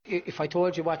if I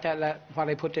told you what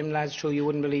I put them lads through, you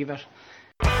wouldn't believe it.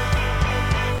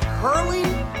 Hurling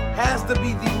has to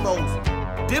be the most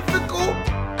difficult,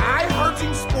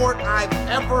 eye-hurting sport I've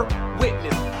ever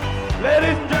witnessed.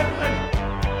 Ladies and gentlemen,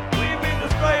 we've been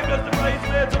described as the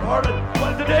bridesmaids of hurling.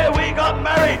 Well, today we got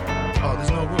married. Oh,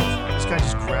 there's no rules. This guy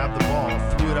just grabbed the ball,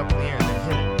 threw it up in the air, and then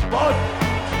hit it. But,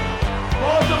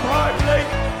 most importantly,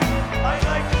 I'd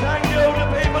like to thank you, the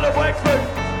people of Wexford,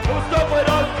 who stuck with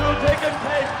us through thick and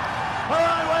thin. Come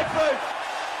on, Wexford!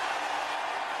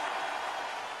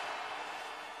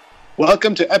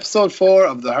 Welcome to episode 4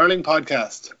 of the Hurling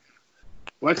Podcast.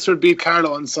 Wexford beat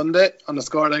Carlow on Sunday on a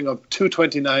scoreline of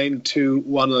 229 to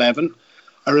 111,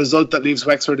 a result that leaves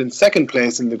Wexford in second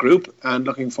place in the group and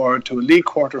looking forward to a league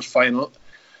quarter final,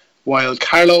 while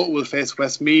Carlow will face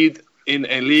Westmeath in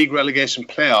a league relegation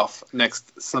playoff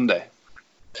next Sunday.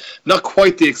 Not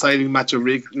quite the exciting match of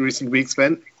recent weeks,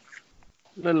 Ben.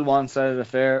 Little one-sided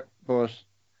affair, but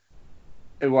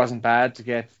it wasn't bad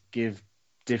to give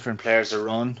different players a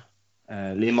run.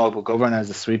 Liam McGovern as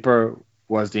a sweeper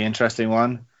was the interesting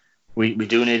one. We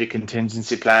do need a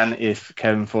contingency plan if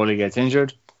Kevin Foley gets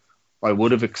injured. I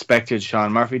would have expected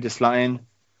Sean Murphy to slot in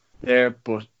there,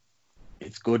 but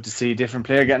it's good to see a different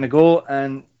player getting a goal,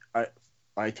 and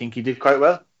I think he did quite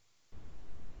well.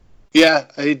 Yeah,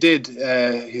 he did.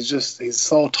 He's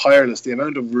so tireless. The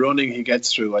amount of running he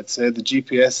gets through, I'd say the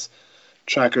GPS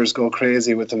trackers go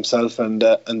crazy with himself and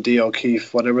Dee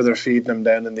O'Keefe, whatever they're feeding him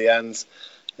down in the ends.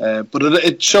 But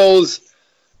it shows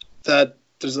that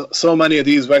there's so many of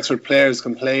these Wexford players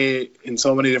can play in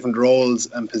so many different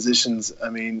roles and positions. I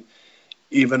mean,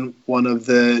 even one of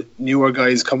the newer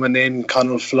guys coming in,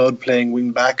 Conal Flood, playing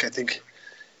wing back, I think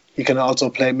he can also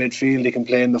play midfield. He can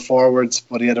play in the forwards,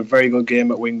 but he had a very good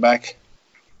game at wing back.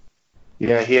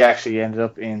 Yeah, he actually ended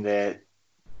up in the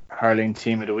hurling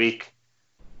team of the week,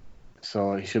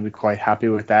 so he should be quite happy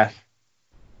with that.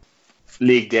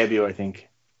 League debut, I think.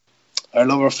 Our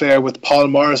love affair with Paul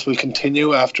Morris will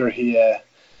continue after he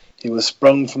was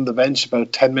sprung from the bench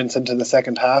about 10 minutes into the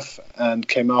second half and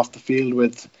came off the field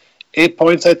with 8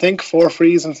 points, I think, 4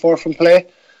 frees and 4 from play.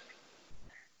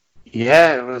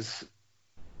 Yeah, it was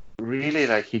really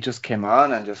like he just came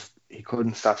on and he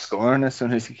couldn't stop scoring as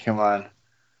soon as he came on.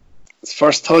 His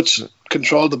first touch,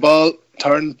 controlled the ball,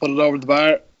 turned, put it over the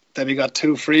bar. Then he got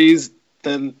 2 frees.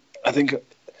 Then I think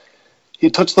he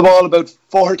touched the ball about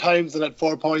 4 times and had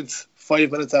 4 points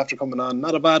 5 minutes after coming on.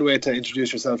 Not a bad way to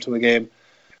introduce yourself to a game.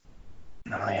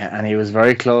 Oh, yeah, and he was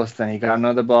very close. Then he got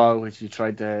another ball which he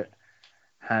tried to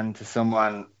hand to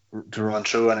someone to run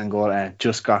through and then goal, and it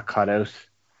just got cut out.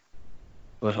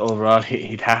 But overall,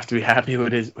 he'd have to be happy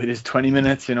with his 20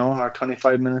 minutes, or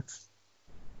 25 minutes.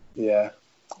 Yeah.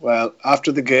 Well,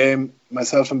 after the game,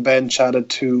 myself and Ben chatted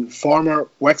to former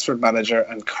Wexford manager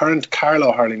and current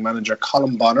Carlow hurling manager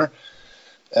Colm Bonnar.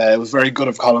 It was very good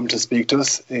of Colm to speak to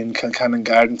us in Kilcannon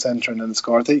Garden Centre in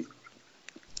Enniscorthy.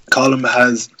 Colm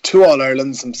has 2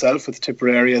 All-Irelands himself with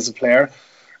Tipperary as a player,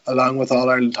 along with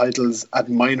All-Ireland titles at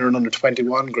minor and under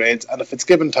 21 grades and a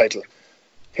Fitzgibbon title.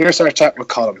 Here's our chat with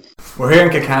Colm. We're here in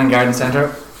Kilcannon Garden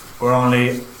Centre. We're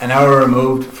only an hour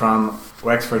removed from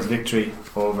Wexford's victory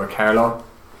over Carlow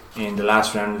in the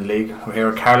last round of the league. We're here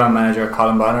with Carlow manager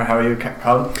Colm Bonnar. How are you,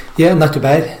 Colm? Yeah, not too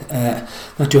bad.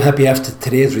 Not too happy after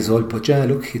today's result, but yeah,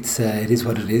 look, it is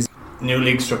what it is. New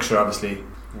league structure, obviously,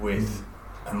 with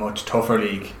a much tougher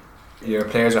league. Your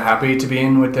players are happy to be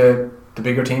in with the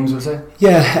bigger teams, we'll say?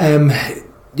 Yeah,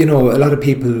 a lot of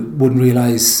people wouldn't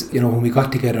realise, when we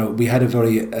got together, we had a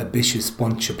very ambitious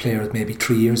bunch of players maybe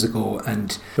 3 years ago,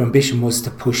 and their ambition was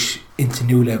to push into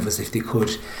new levels if they could.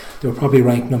 They were probably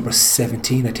ranked number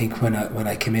 17, I think, when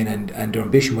I came in, and their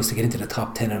ambition was to get into the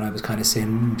top 10, and I was kind of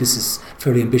saying, this is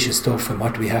fairly ambitious stuff, and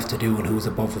what do we have to do, and who's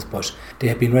above us? But they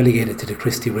had been relegated to the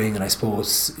Christie Ring, and I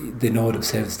suppose they know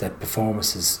themselves that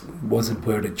performances wasn't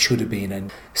where it should have been,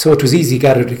 and so it was easy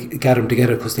to get them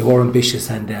together because they were ambitious,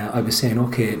 and I was saying,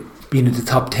 okay, being in the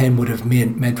top 10 would have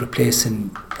meant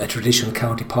replacing a traditional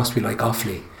county, possibly like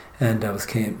Offaly. And I was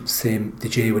saying the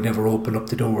J would never open up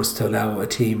the doors to allow a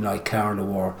team like Carlow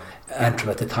or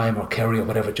Antrim at the time or Kerry or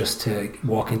whatever just to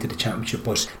walk into the championship.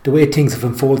 But the way things have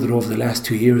unfolded over the last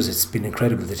 2 years, it's been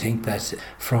incredible to think that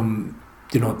from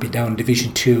being down in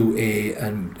Division 2A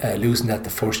and losing that the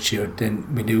first year,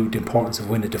 then we knew the importance of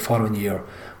winning it the following year.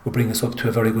 will bring us up to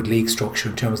a very good league structure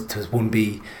in terms of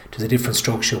 1B. There's a different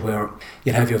structure where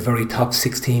you'd have your very top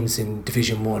 6 teams in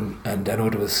Division 1, and I know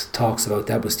there was talks about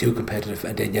that was too competitive,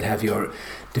 and then you'd have your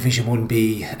Division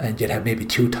 1B and you'd have maybe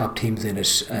 2 top teams in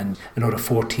it and another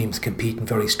 4 teams competing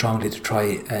very strongly to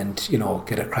try and, you know,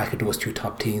 get a crack at those 2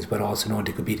 top teams, but also knowing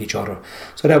they could beat each other.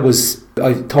 So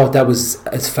I thought that was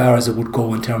as far as it would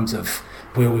go in terms of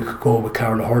where we could go with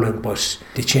Carlow Hurling, but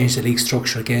they changed the league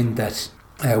structure again, that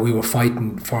we were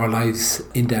fighting for our lives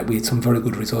in that. We had some very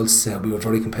good results. We were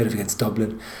very competitive against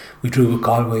Dublin. We drew with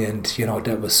Galway, and you know,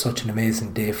 that was such an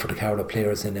amazing day for the Carlow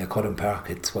players in Colm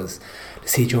Park. It was to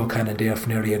see Joe Cannon there for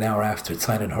nearly an hour after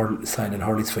signing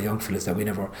hurleys for young fellas that we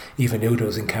never even knew there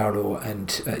was in Carlow,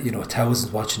 and you know,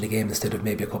 thousands watching the game instead of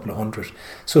maybe a couple of hundred.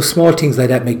 So small things like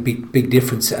that make big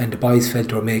difference, and the boys felt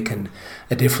they were making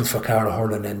a difference for Carlow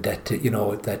Hurling, and that you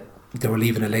know, that they were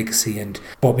leaving a legacy. And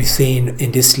what we've seen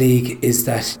in this league is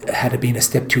that had it been a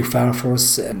step too far for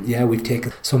us, we've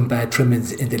taken some bad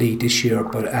trimmings in the league this year,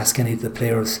 but ask any of the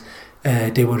players,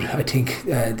 they would, I think,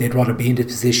 they'd rather be in the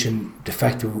position. The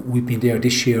fact that we've been there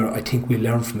this year, I think we'll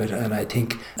learn from it, and I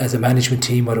think as a management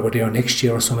team, whether we're there next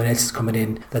year or someone else is coming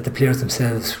in, that the players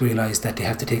themselves realise that they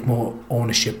have to take more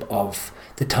ownership of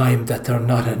the time that they're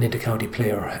not an inter-county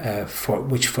player, for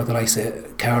the likes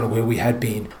of Carlow, where we had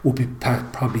been, would be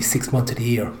probably 6 months of the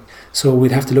year. So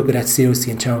we'd have to look at that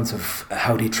seriously in terms of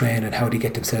how they train and how they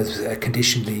get themselves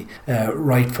conditionally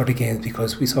right for the games,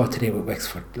 because we saw today with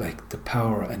Wexford, like the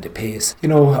power and the pace. You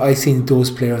know, I seen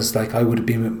those players, like I would have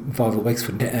been involved with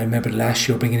Wexford. I remember last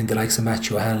year bringing in the likes of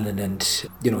Matthew Hanlon and,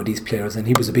 you know, these players, and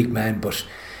he was a big man, but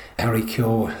Harry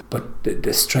Keogh, but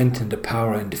the strength and the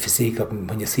power and the physique of them,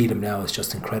 when you see them now, is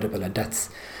just incredible. And that's,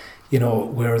 you know,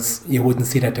 whereas you wouldn't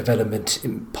see that development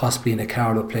possibly in a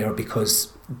Carlow player,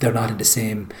 because they're not in the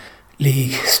same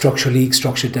league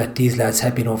structure that these lads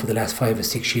have been over the last 5 or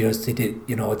 6 years. They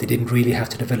didn't really have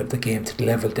to develop the game to the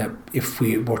level that if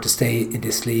we were to stay in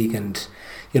this league. And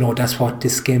you know, that's what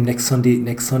this game next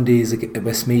Sunday is at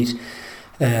Westmeath.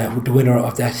 The winner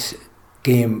of that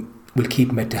game will keep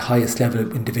them at the highest level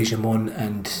in Division 1,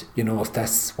 and you know, if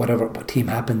that's whatever team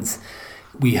happens,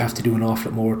 we have to do an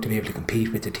awful lot more to be able to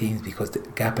compete with the teams, because the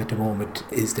gap at the moment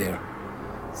is there.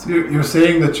 So you're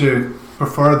saying that you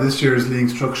prefer this year's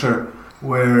league structure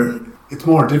where it's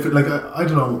more difficult. Like I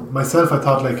don't know, myself, I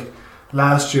thought like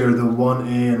last year the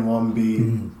 1A and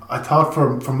 1B, I thought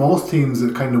for most teams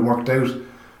it kind of worked out.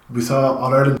 We saw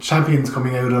All-Ireland champions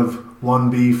coming out of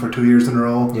 1B for 2 years in a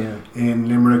row, in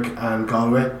Limerick and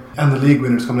Galway, and the league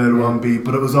winners coming out of 1B,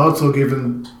 but it was also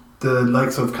given the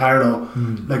likes of Carlow,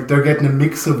 like they're getting a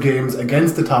mix of games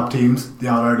against the top teams, the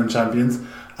All-Ireland champions,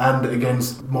 and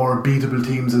against more beatable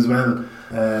teams as well.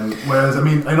 Whereas, I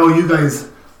mean, I know you guys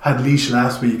had Laois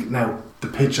last week. Now, the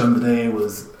pitch on the day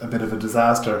was a bit of a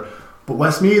disaster, but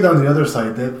Westmeath on the other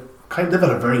side, they've had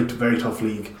a very, very tough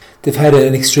league. They've had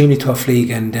an extremely tough league,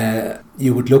 and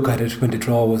you would look at it when the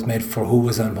draw was made for who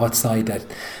was on what side, that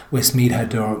Westmeath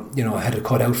had it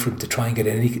cut out for them to try and get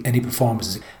any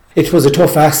performances. It was a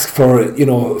tough ask for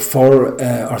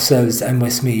ourselves and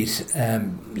Westmeath.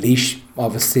 Laois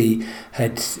obviously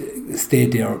had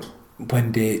stayed there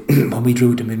when we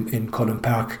drew them in Colm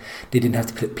Park. They didn't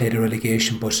have to play the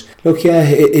relegation, but look,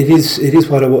 it is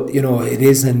what it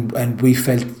is, and we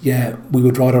felt we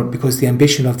would rather, because the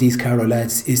ambition of these Carlow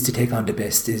lads is to take on the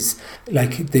best, is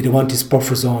like they don't want this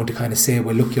buffer zone to kind of say,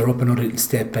 well look, you're up another little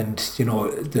step, and you know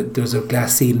there's a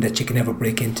glass ceiling that you can never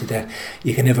break into, that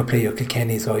you can never play your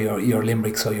Kilkennys or your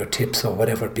Limericks or your Tips or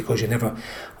whatever, because you never.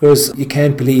 Whereas you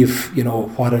can't believe, you know,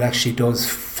 what it actually does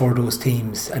for those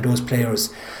teams and those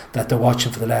players that they're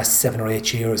watching for the last 7 or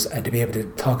 8 years, and to be able to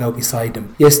tug out beside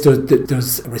them. Yes,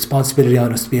 there's a responsibility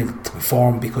on us to be able to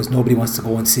perform, because nobody wants to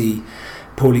go and see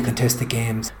poorly contested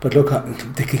games. But look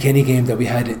at the Kilkenny game that we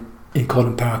had in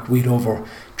Colm Park. We'd over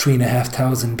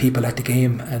 3,500 people at the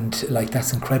game, and like,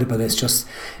 that's incredible.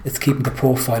 It's keeping the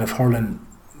profile of hurling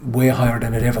way higher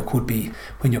than it ever could be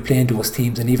when you're playing those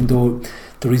teams. And even though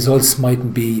the results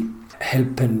mightn't be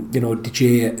helping, you know, the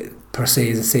J per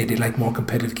se, as I say, they like more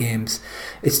competitive games,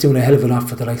 it's doing a hell of a lot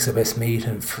for the likes of Westmeath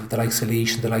and for the likes of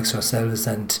Laois and the likes of ourselves,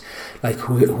 and like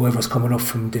whoever's coming up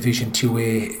from Division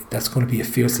 2A. That's going to be a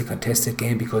fiercely contested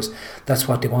game, because that's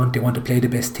what they want. They want to play the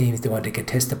best teams, they want to get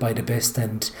tested by the best,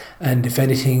 and if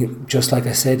anything, just like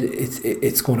I said,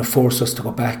 it's going to force us to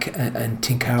go back and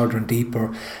think harder and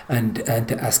deeper, and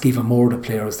to ask even more of the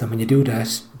players. And when you do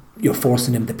that, you're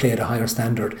forcing them to play at a higher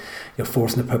standard. You're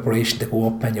forcing the preparation to go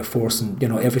up, and you're forcing,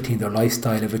 everything, their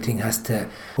lifestyle, everything has to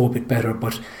go a bit better.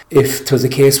 But if it was a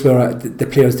case where the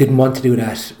players didn't want to do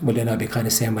that, well, then I'd be kind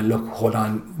of saying, well, look, hold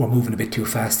on, we're moving a bit too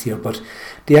fast here. But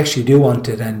they actually do want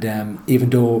it, and even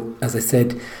though, as I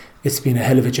said, it's been a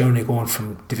hell of a journey going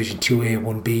from Division 2A,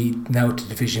 1B now to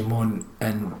Division 1,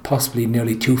 and possibly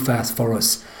nearly too fast for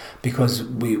us, because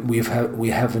we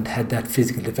haven't had that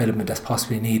physical development that's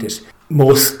possibly needed.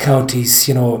 Most counties,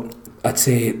 I'd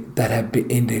say, that have been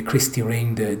in the Christie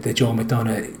Ring, the Joe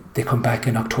McDonough, they come back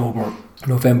in October,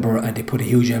 November, and they put a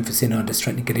huge emphasis in on the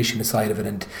strength and conditioning side of it,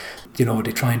 and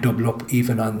they try and double up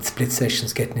even on split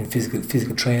sessions, getting in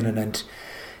physical training, and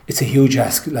it's a huge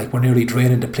ask. Like, we're nearly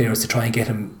draining the players to try and get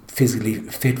them physically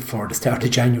fit for the start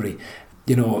of January.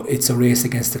 It's a race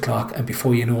against the clock, and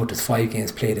before you know it, there's 5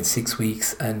 games played in 6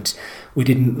 weeks, and we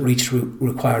didn't reach the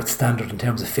required standard in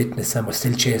terms of fitness, and we're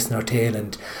still chasing our tail,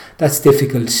 and that's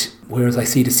difficult. Whereas I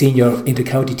see the senior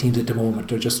inter-county teams at the moment,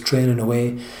 they're just training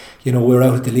away. We're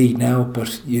out of the league now,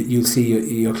 but you'll see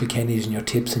your Kilkennys and your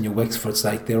Tips and your Wexfords,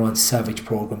 like, they're on savage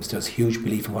programmes. There's huge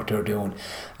belief in what they're doing,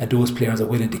 and those players are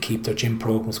willing to keep their gym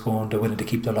programmes going, they're willing to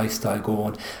keep their lifestyle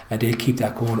going, and they'll keep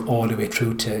that going all the way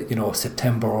through to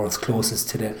September, or as closest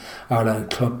to the Ireland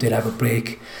Club. They'll have a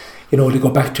break, they go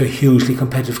back to hugely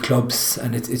competitive clubs,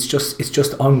 and it's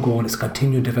just ongoing. It's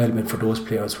continuing development for those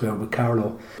players. Where with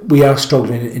Carlow, we are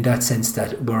struggling in that sense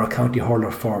that we're a county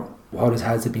hurler for what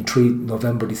has it been 3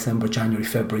 November, December, January,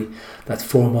 February. That's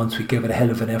 4 months. We gave it a hell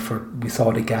of an effort. We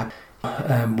saw the gap.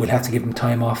 We'll have to give them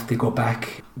time off. They go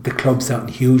back. The clubs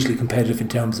aren't hugely competitive in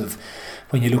terms of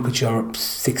when you look at your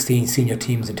 16 senior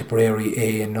teams in Tipperary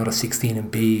A and another 16 in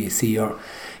B. You see your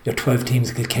 12 teams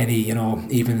in Kilkenny.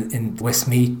 Even in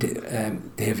Westmeath,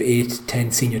 they have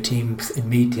 8-10 senior teams. In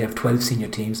Meath, they have 12 senior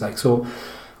teams. So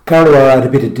Carlow are at a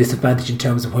bit of disadvantage in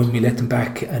terms of when we let them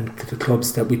back, and the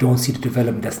clubs that we don't see the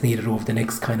development that's needed over the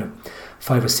next kind of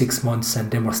 5 or 6 months, and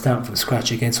then we're starting from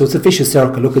scratch again. So it's a vicious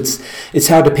circle. Look, it's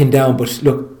hard to pin down, but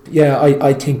look, yeah,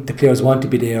 I think the players want to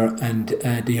be there, and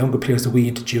the younger players that we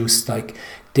introduce, like,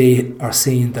 they are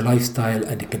seeing the lifestyle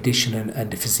and the conditioning and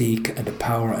the physique and the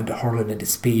power and the hurling and the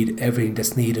speed, everything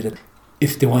that's needed.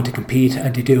 If they want to compete,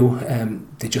 and they do,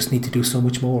 they just need to do so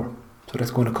much more. So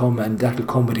that's going to come, and that will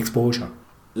come with exposure.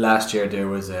 Last year there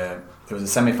was a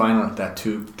semi-final that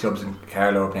 2 clubs in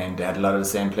Carlow were playing. They had a lot of the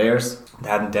same players. They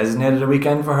hadn't designated a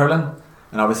weekend for hurling,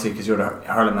 and obviously because you're the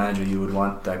hurling manager, you would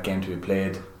want that game to be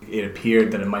played. It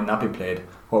appeared that it might not be played.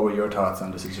 What were your thoughts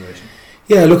on the situation?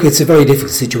 Yeah, look, it's a very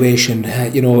difficult situation.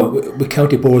 With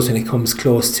county boards, when it comes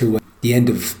close to the end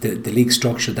of the league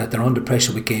structure, that they're under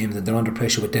pressure with games, and they're under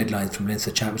pressure with deadlines from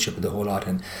Leinster Championship and the whole lot,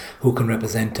 and who can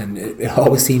represent, and it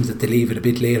always seems that they leave it a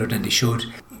bit later than they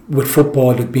should. With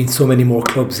football, there's been so many more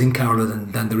clubs in Carlow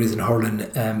than there is in hurling.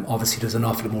 Obviously there's an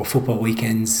awful lot more football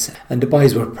weekends, and the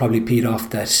boys were probably peed off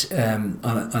that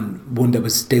on one that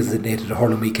was designated a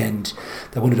hurling weekend,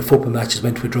 that one of the football matches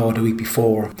went to a draw the week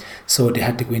before, so they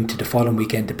had to go into the following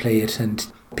weekend to play it, and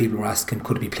people were asking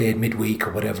could it be played midweek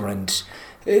or whatever. And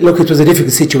look, it was a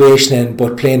difficult situation,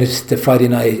 but playing it the Friday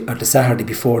night or the Saturday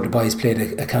before the boys played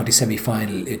a county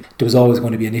semi-final, there was always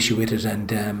going to be an issue with it, and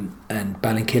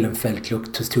Ballinkillen felt, look,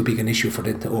 it was too big an issue for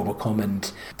them to overcome,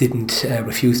 and didn't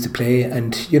refuse to play.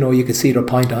 And you could see their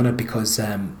point on it, because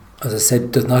as I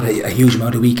said, there's not a huge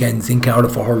amount of weekends in Carlow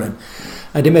for hurling,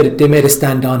 and they made a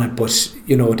stand on it. But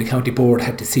the county board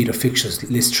had to see their fixtures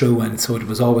list through, and so it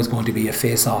was always going to be a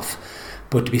face-off.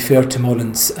 But to be fair to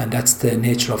Mullins, and that's the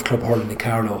nature of club hurling in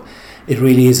Carlow, it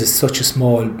really is such a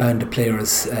small band of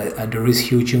players, and there is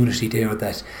huge unity there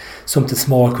that something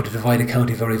small could divide a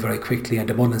county very, very quickly. And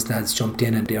the Mullins lads jumped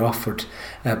in, and they offered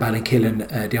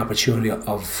Ballinkillen the opportunity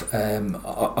of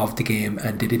the game,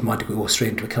 and they didn't want to go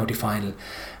straight into a county final.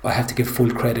 I have to give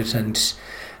full credit and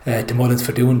to Mullins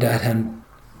for doing that. And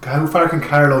how far can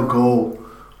Carlow go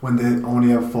when they only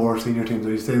have 4 senior teams? Are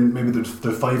you saying maybe there's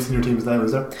 5 senior teams now,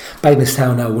 is there?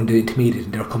 Bagnallstown now won the intermediate,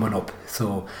 and they're coming up.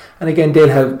 So, and again,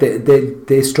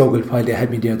 they struggled while they had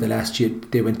me there the last year.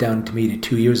 They went down intermediate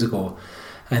 2 years ago,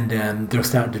 and they're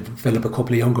starting to develop a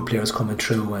couple of younger players coming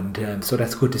through, and so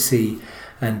that's good to see.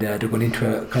 And they're going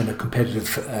into a kind of competitive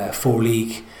 4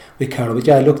 league with Carlow. But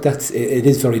yeah, look, it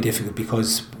is very difficult,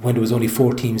 because when there was only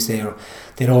 4 teams there,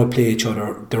 they'd all play each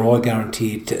other. They're all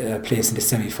guaranteed a place in the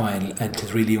semi-final, and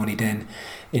it's really only then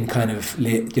in kind of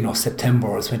late,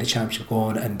 September is when the championship go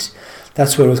on. And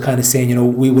that's where I was kind of saying,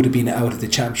 we would have been out of the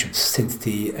championship since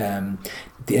the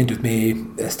end of May,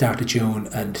 start of June,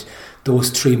 and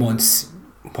those 3 months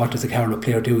what does a Carlow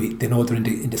player do? They know they're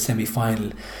in the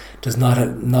semi-final. There's not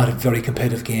a very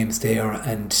competitive games there,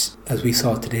 and as we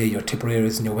saw today, your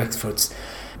Tipperaries and your Wexfords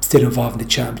still involved in the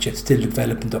championship, still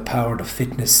developing their power, their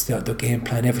fitness, their game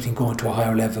plan, everything going to a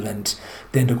higher level, and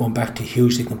then they're going back to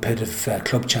hugely competitive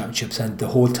club championships, and the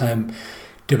whole time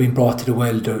they're being brought to the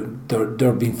well,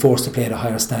 they're being forced to play at a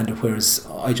higher standard, whereas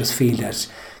I just feel that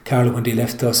Carlow, when they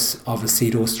left us, obviously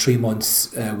those 3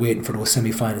 months waiting for those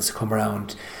semi-finals to come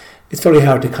around, it's very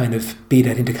hard to kind of be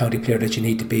that inter-county player that you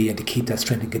need to be and to keep that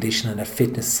strength and condition and that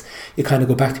fitness. You kind of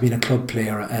go back to being a club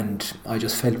player, and I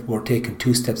just felt we're taking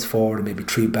 2 steps forward and maybe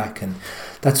 3 back, and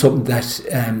that's something that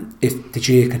if the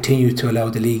GA continue to allow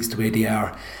the leagues the way they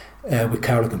are, with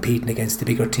Carlow competing against the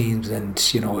bigger teams, and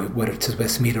whether it's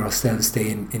Westmeath or ourselves stay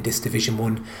in this Division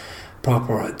 1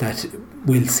 proper, that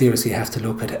we'll seriously have to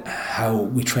look at how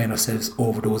we train ourselves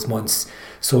over those months,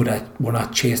 so that we're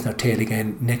not chasing our tail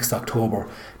again next October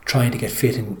trying to get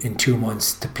fit in 2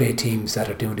 months to play teams that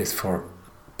are doing this for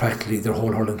practically their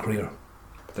whole hurling career.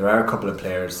 There are a couple of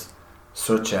players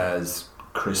such as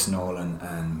Chris Nolan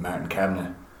and Martin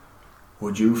Kavanagh.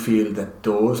 Would you feel that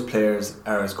those players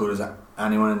are as good as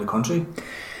anyone in the country?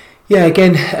 Yeah,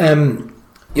 again,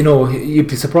 you'd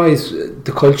be surprised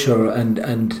the culture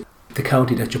and the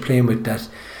county that you're playing with, that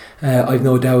I've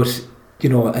no doubt,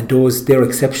 and they're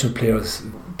exceptional players.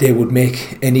 They would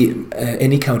make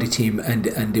any county team, and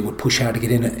they would push hard to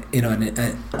get in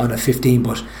on a 15.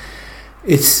 But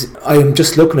I'm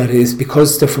just looking at it is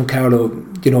because they're from Carlow.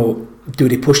 Do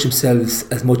they push themselves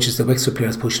as much as the Wexford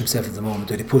players push themselves at the moment?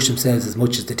 Do they push themselves as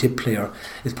much as the Tip player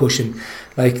is pushing?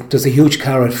 Like, there's a huge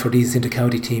carrot for these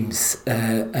inter-county teams,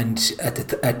 and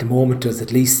at the moment there's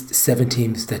at least 7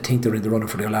 teams that think they're in the running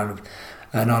for the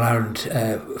All-Ireland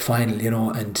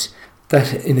final, and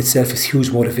that in itself is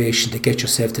huge motivation to get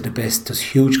yourself to the best. There's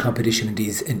huge competition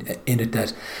in it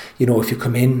that, if you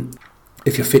come in,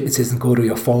 if your fitness isn't good, or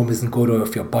your form isn't good, or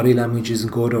if your body language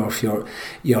isn't good, or if you're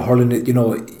hurling it,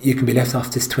 you can be left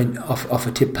off this off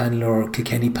a Tip panel or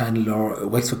Kilkenny panel or a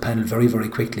Wexford panel very, very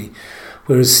quickly.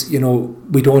 Whereas,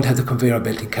 we don't have the conveyor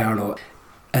belt in Carlow,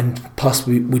 and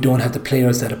possibly we don't have the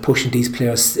players that are pushing these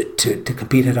players to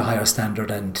compete at a higher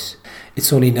standard. And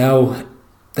it's only now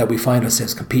that we find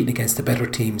ourselves competing against the better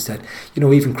teams that,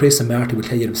 even Chris and Marty will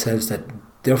tell you themselves that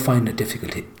they're finding it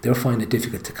difficult. They're finding it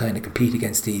difficult to kind of compete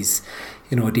against these,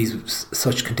 these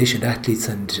such conditioned athletes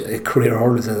and career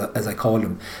hurlers, as I call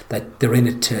them, that they're in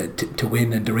it to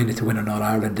win, and they're in it to win an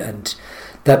All-Ireland, and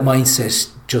that mindset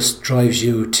just drives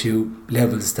you to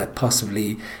levels that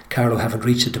possibly Carlow haven't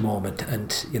reached at the moment.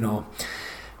 And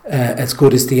as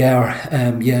good as they are,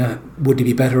 would they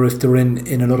be better if they're in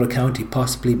another county?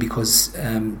 Possibly, because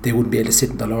they wouldn't be able to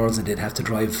sit in the laurels and they'd have to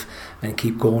drive and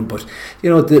keep going. But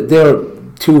they're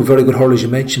 2 very good hurlers you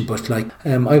mentioned. But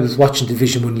I was watching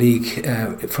Division 1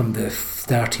 League from the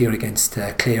start here against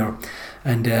Clare,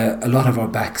 and a lot of our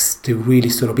backs, they really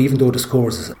stood up, even though the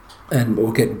scores and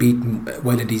we're getting beaten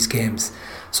well in these games.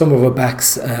 Some of our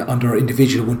backs on their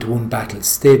individual 1-to-1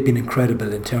 battles, they've been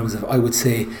incredible in terms of, I would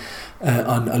say,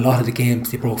 on a lot of the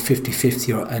games they broke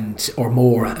 50-50 or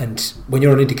more. And when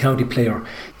you're an inter-county player,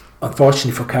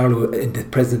 unfortunately for Carlow in the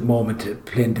present moment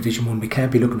playing Division 1, we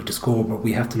can't be looking at the scoreboard.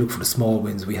 We have to look for the small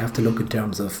wins. We have to look in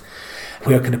terms of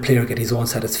where can a player get his own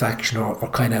satisfaction, or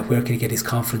kind of where can he get his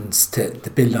confidence to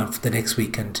build on for the next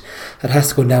week. And it has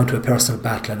to go down to a personal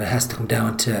battle, and it has to come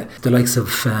down to the likes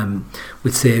of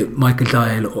we'd say Michael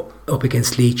Dial up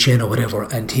against Lee Chin or whatever,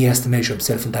 and he has to measure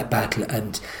himself in that battle,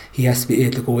 and he has to be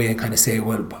able to go away and kind of say,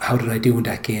 well, how did I do in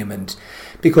that game? And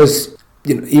because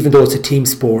even though it's a team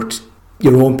sport,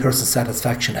 your own personal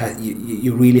satisfaction,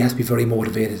 you really have to be very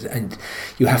motivated, and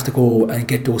you have to go and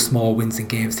get those small wins in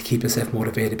games to keep yourself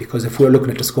motivated. Because if we're looking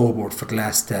at the scoreboard for the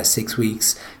last 6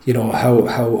 weeks, how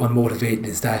unmotivated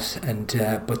is that? And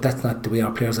but that's not the way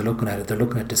our players are looking at it. They're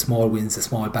looking at the small wins, the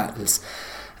small battles.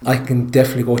 I can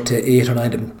definitely go to 8 or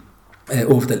 9 of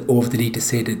them over the league to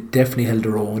say they definitely held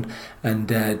their own, and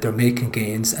they're making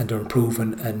gains and they're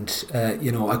improving, and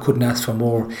I couldn't ask for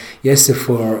more. Yes, if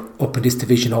we're up in this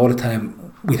division all the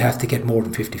time, we'd have to get more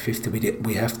than 50-50.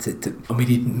 We have to we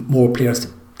need more players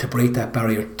to break that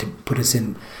barrier, to put us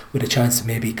in with a chance of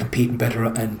maybe competing better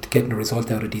and getting a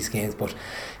result out of these games. But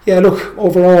yeah, look,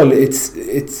 overall it's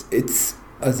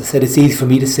as I said, it's easy for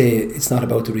me to say it's not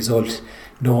about the result,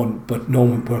 knowing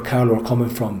where Carlow are coming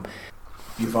from.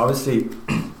 You've obviously,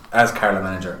 as Carlow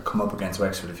manager, come up against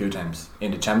Wexford a few times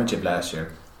in the championship last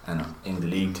year and in the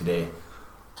league today.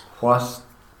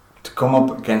 To come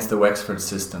up against the Wexford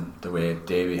system the way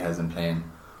Davy has been playing,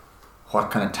 what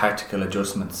kind of tactical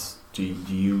adjustments do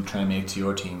you try and make to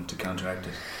your team to counteract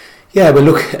it? Yeah, well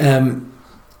look,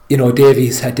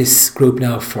 Davy's had this group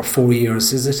now for 4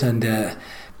 years, is it? And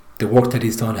the work that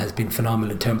he's done has been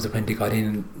phenomenal in terms of when they got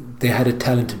in. They had a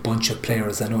talented bunch of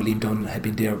players. I know Liam Dunn had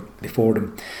been there before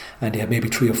them, and they had maybe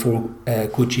 3 or 4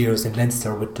 good years in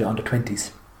Leinster with the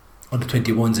under-20s,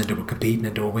 under-21s, and they were competing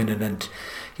and they were winning. And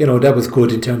that was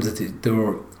good in terms of they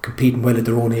were competing well at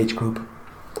their own age group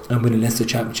and winning Leinster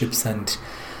championships. And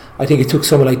I think it took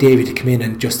someone like Davy to come in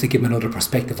and just to give them another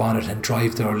perspective on it and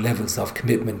drive their levels of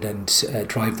commitment and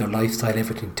drive their lifestyle,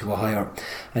 everything to a higher.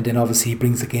 And then obviously he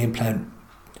brings a game plan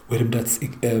with him that's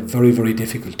very, very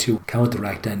difficult to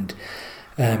counteract, and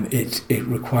it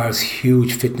requires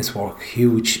huge fitness work,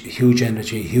 huge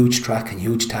energy, huge track and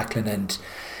huge tackling. And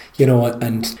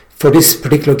and for this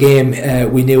particular game,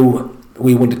 we knew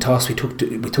we won the toss. We took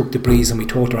the breeze, and we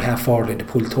told our half forward line to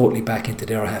pull totally back into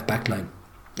their half back line,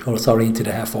 into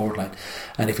the half forward line.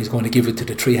 And if he's going to give it to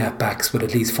the 3 half backs, would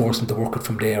at least force them to work it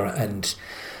from there. And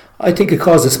I think it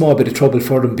caused a small bit of trouble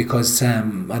for them, because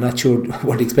I'm not sure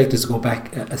what they expected us to go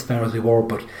back as far as we were,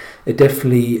 but it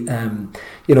definitely,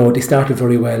 they started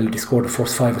very well. They scored the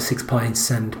first 5 or 6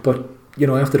 points, but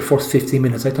after the first 15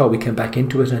 minutes, I thought we came back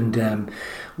into it, and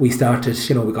we started.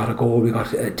 We got a goal, we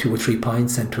got 2 or 3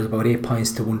 points, and it was about 8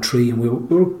 points to 1-3, and we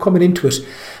were coming into it.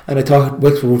 And I thought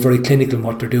Wexford were very clinical in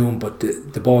what they're doing, but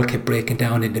the ball kept breaking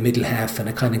down in the middle half, and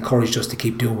it kind of encouraged us to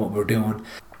keep doing what we're doing.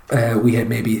 We had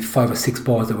maybe 5 or 6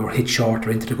 balls that were hit short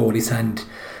or into the goalie's hand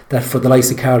that for the likes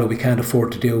of Carlow we can't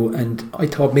afford to do. And I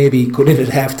thought maybe going in at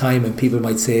half time, and people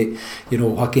might say,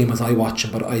 what game was I watching?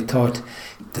 But I thought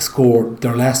the score,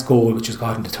 their last goal, which was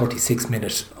got in the 36th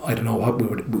minute, I don't know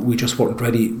what we just weren't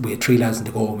ready. We had 3 lads in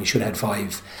the goal and we should have had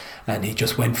 5, and he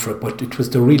just went for it. But it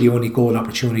was the really only goal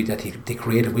opportunity that they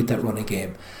created with that running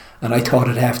game. And I thought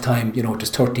at half time,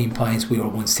 just 13 points, we were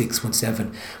 1-6,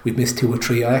 1-7, we'd missed 2 or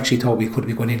 3. I actually thought we could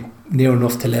be going in near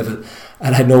enough to level.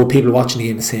 And I know people watching the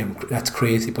game saying that's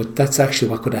crazy, but that's actually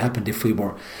what could have happened if we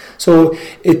were. So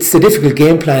it's a difficult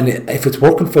game plan. If it's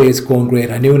working for you, it's going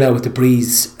great. I knew now with the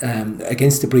breeze,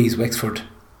 against the breeze, Wexford,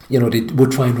 they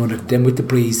would try and run it. Then with the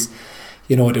breeze,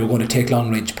 they were going to take long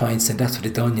range points, and that's what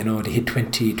they've done. They hit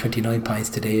 29 points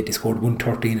today. They scored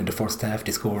 113 in the first half.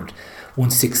 They scored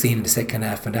 116 in the second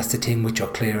half, and that's the thing with your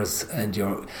Clares and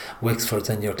your Wexfords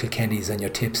and your Kilkennys and your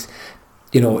Tips.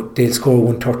 They'll score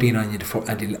 113 on you,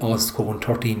 and they'll also score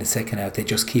 113 in the second half. They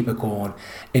just keep it going.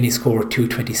 Any score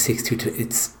 226,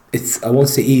 it's I won't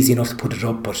say easy enough to put it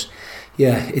up, but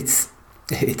yeah, it's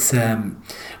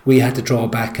we had to draw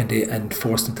back and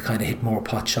force them to kind of hit more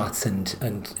pot shots,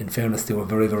 and in fairness they were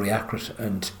very, very accurate,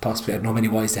 and possibly I don't know how many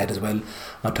wides they had as well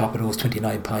on top of those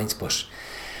 29 points.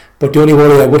 But the only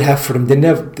worry I would have for them,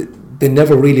 they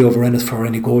never really overran us for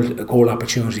any goal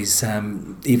opportunities.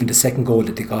 Even the second goal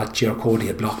that they got, Ger Cody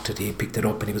had blocked it. He picked it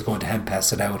up and he was going to hand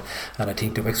pass it out, and I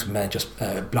think the Wexford man just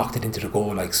blocked it into the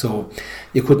goal. So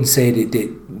you couldn't say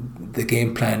the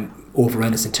game plan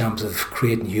overran us in terms of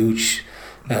creating huge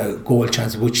goal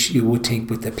chances, which you would think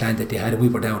with the plan that they had. And we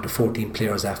were down to 14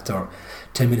 players after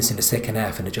 10 minutes in the second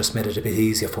half, and it just made it a bit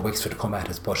easier for Wexford to come at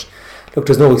us. But look,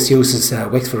 there's no excuses.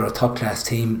 Wexford are a top class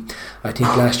team. I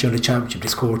think last year in the championship they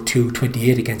scored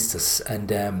 228 against us,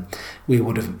 and we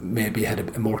would have maybe had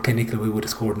a more clinical, we would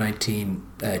have scored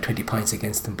 20 points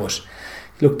against them. But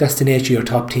look, that's the nature of your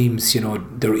top teams.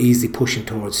 They're easily pushing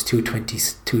towards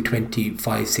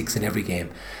 225, 6 in every game,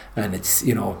 and it's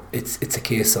a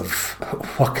case of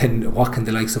what can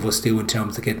the likes of us do in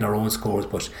terms of getting our own scores.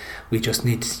 But we just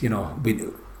need,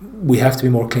 we have to be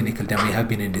more clinical than we have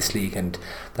been in this league, and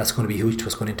that's going to be huge to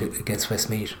us going into against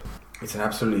Westmeath. It's an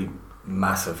absolutely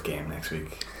massive game next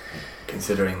week,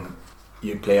 considering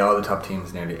you play all the top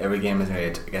teams. Nearly every game is nearly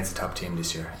against a top team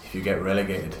this year. If you get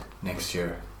relegated next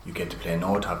year, you get to play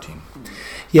no top team.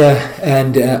 Yeah,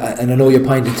 and I know your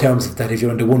point in terms of that. If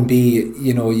you're under 1B,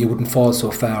 you wouldn't fall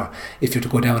so far if you're to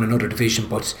go down another division.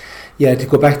 But yeah, to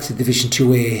go back to Division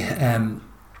 2A,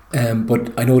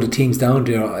 but I know the teams down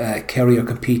there, Kerry are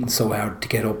competing so hard to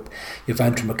get up. You've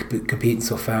Antrim are competing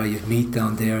so far. You've Meath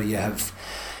down there. You have,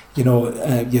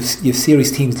 you've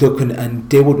serious teams looking, and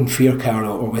they wouldn't fear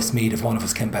Carlow or Westmeath if one of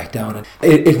us came back down. And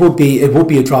it would be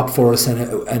a drop for us,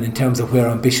 and in terms of where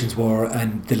our ambitions were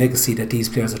and the legacy that these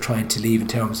players are trying to leave in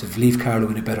terms of leave Carlow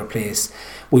in a better place.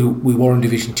 We were in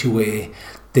Division 2A.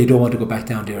 They don't want to go back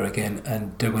down there again,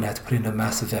 and they're going to have to put in a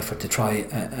massive effort to try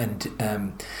and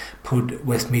put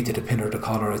Westmeath to the pin or the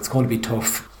collar. It's going to be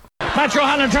tough. Matthew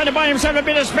O'Hanlon trying to buy himself a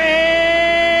bit of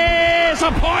space.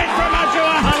 A point for Matthew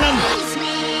O'Hanlon.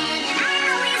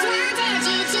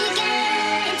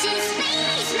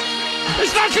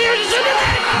 It's not clear, it's in the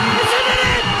net! It's in the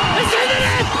net! It's in the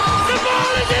net! The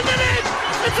ball is in the net!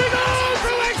 It's a goal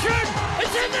for Wexford!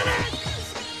 It's in the net!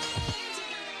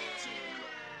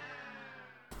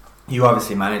 You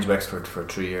obviously managed Wexford for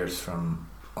 3 years, from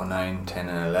 09, 10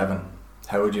 and 11.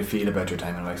 How would you feel about your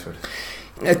time in Wexford?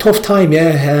 A tough time,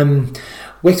 yeah.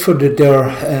 Wexford, they're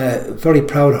a very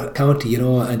proud county,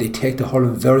 and they take the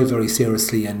hurling very, very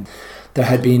seriously, and there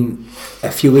had been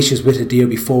a few issues with it the year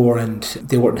before, and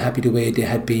they weren't happy the way they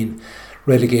had been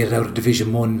relegated out of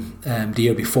Division 1 the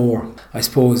year before. I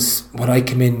suppose when I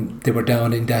came in, they were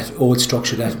down in that old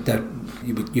structure that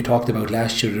you talked about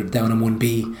last year, down in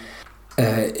 1B.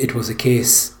 It was a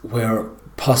case where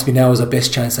possibly now is our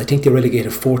best chance. I think they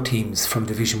relegated 4 teams from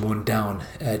Division 1 down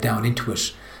into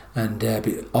it, and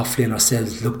Offaly and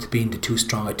ourselves looked being the 2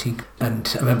 strong, I think.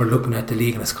 And I remember looking at the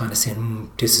league and I was kind of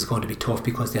saying, this is going to be tough,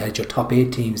 because they had your top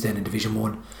 8 teams then in Division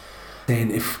 1.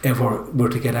 Then if ever were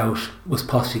to get out, was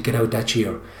possibly get out that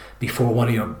year before one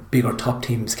of your bigger top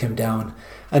teams came down.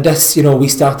 And that's, we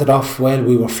started off well,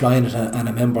 we were flying it, and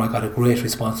I remember I got a great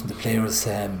response from the players.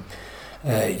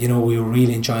 We were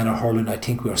really enjoying our hurling. I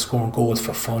think we were scoring goals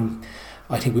for fun.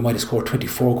 I think we might have scored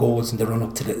 24 goals in the run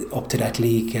up to that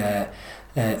league,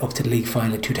 up to the league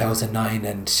final in 2009,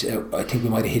 and I think we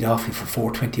might have hit Offaly for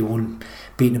 421,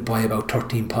 beating them by about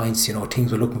 13 points.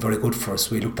 Things were looking very good for us.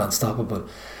 We looked unstoppable.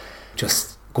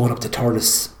 Just going up to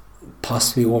Thurles,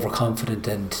 possibly overconfident,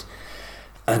 and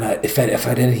if I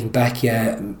had anything back,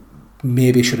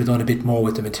 maybe I should have done a bit more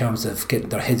with them in terms of getting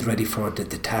their heads ready for the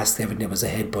task everything that was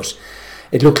ahead. But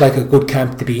it looked like a good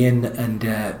camp to be in, and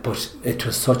but it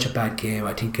was such a bad game.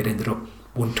 I think it ended up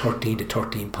 113 to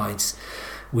 13 points.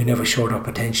 We never showed our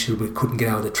potential. We couldn't get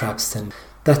out of the traps, and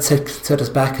that set us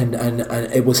back, and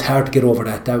it was hard to get over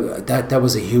that. That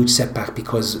was a huge setback,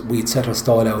 because we had set our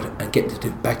stall out and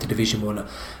get back to Division 1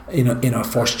 in our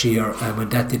first year, and when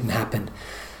that didn't happen,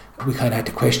 we kind of had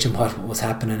to question what was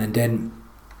happening. And then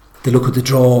the look at the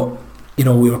draw, we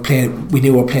knew we were playing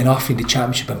Offaly in the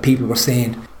Championship, and people were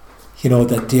saying,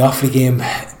 that the Offaly game,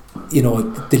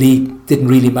 the league didn't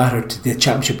really matter. The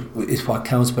Championship is what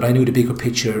counts. But I knew the bigger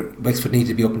picture. Wexford needed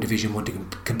to be up in Division 1 to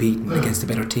compete against the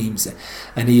better teams,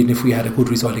 and even if we had a good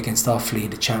result against Offaly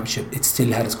in the Championship, it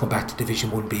still had us go back to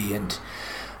Division 1B, and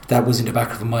that was in the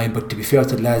back of my mind. But to be fair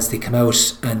to the lads, they came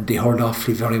out and they hurled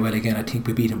Offaly very well again. I think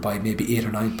we beat them by maybe 8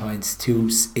 or 9 points,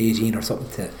 2-18 or something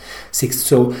to 6.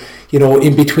 So,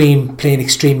 in between playing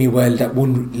extremely well, that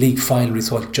one league final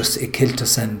result it killed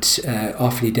us, and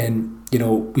Offaly then,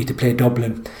 we had to play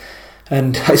Dublin.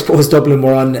 And I suppose Dublin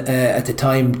were on, at the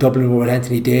time, Dublin were with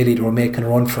Anthony Daly, they were making a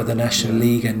run for the National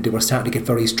League, and they were starting to get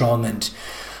very strong. And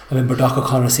I remember Doc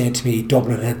O'Connor saying to me,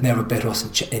 Dublin had never bet us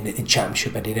in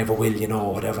Championship, and they never will,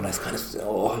 whatever. And I was kind of,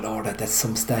 oh Lord, that's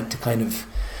some stat to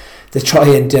try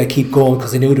and keep going,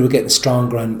 because I knew they were getting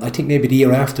stronger. And I think maybe the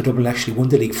year after, Dublin actually won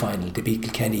the league final. They beat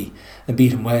Kilkenny and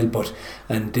beat them well.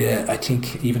 I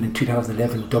think even in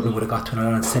 2011, Dublin would have got to an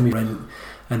Ireland semi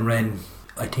and ran,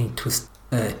 I think it was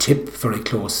Tip very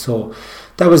close. So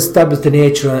that was the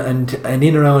nature. And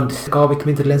in around Galway come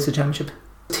into the Leinster Championship,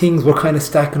 things were kind of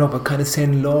stacking up and kind of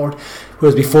saying, Lord.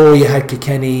 Whereas before you had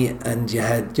Kilkenny and you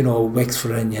had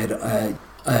Wexford and you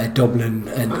had Dublin,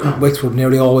 and Wexford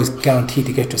nearly always guaranteed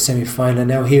to get to a semi-final. And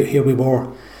now here we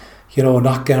were,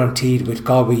 not guaranteed, with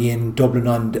Galway in, Dublin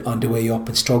on the way up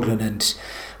and struggling. And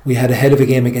we had a hell of a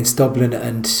game against Dublin,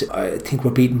 and I think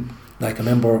we're beaten. Like, I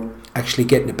remember actually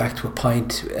getting it back to a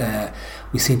point.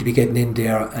 We seemed to be getting in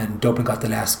there, and Dublin got the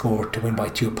last score to win by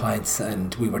 2 points,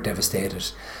 and we were devastated.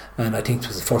 And I think it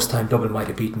was the first time Dublin might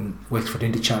have beaten Wexford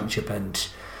in the Championship, and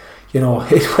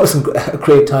it wasn't a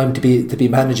great time to be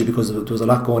manager, because there was a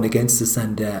lot going against us.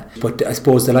 And but I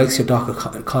suppose the likes of your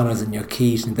Doc O'Connors and your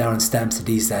Keys and Darren Stamps and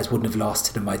these guys wouldn't have lost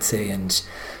to them, I'd say, and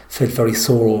felt very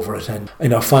sore over it. And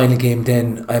in our final game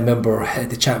then, I remember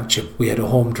the Championship, we had a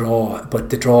home draw, but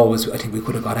the draw was, I think we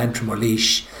could have got Antrim or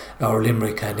Laois or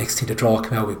Limerick, and next thing the draw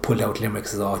came out, we pulled out Limerick.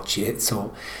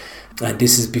 So, and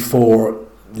this is before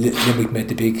Limerick made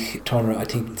the big turnaround. I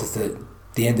think it was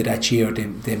the end of that year,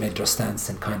 they made their stance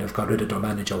and kind of got rid of their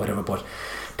manager or whatever, but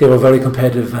they were very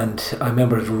competitive. And I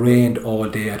remember it rained all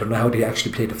day. I don't know how they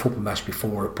actually played a football match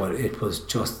before, but it was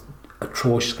just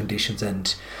atrocious conditions,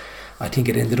 and I think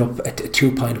it ended up at a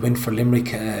 2-point win for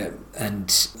Limerick, and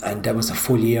that was a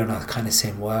full year. And I was kind of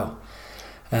saying, wow,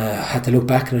 I had to look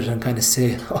back at it and kind of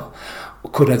say,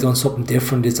 could I have done something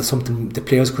different? Is there something the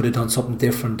players could have done something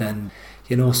different? And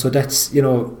so that's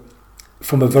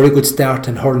from a very good start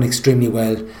and hurling extremely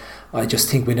well. I just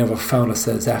think we never found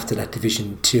ourselves after that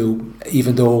Division 2,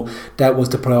 even though that was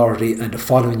the priority. And the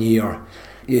following year,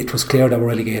 it was clear that we were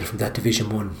relegated from that Division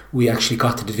 1. We actually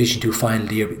got to the Division 2 final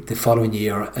the following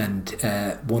year and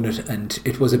won it. And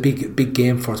it was a big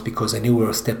game for us, because I knew we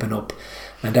were stepping up.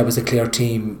 And that was a clear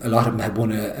team. A lot of them had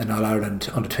won an All-Ireland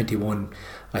under-21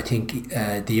 I think,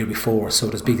 the year before. So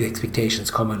there's big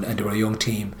expectations coming, and they were a young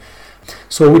team.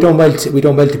 So we done well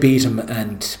to beat them,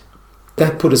 and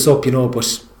that put us up,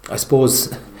 But I suppose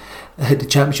the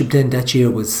championship then that year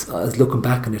was, I was looking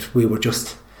back on it,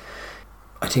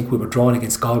 I think we were drawn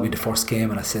against Galway the first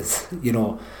game, and I said,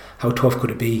 how tough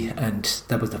could it be? And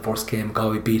that was the first game.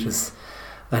 Galway beat us,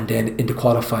 and then in the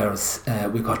qualifiers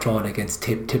we got drawn against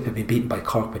Tip. Tip had been beaten by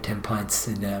Cork by 10 points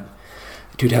in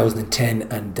 2010,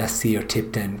 and that's the year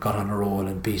Tip then got on a roll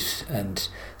and beat, and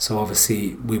so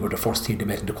obviously we were the first team to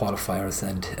met in the qualifiers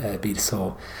and beat.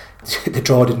 So the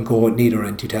draw didn't go neither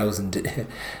in 2000.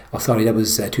 That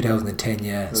was 2010.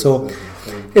 Yeah, so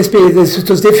it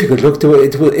was difficult. Look,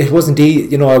 it wasn't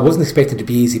I wasn't expecting it to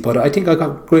be easy, but I think I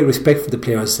got great respect for the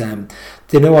players.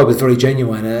 They know I was very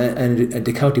genuine, and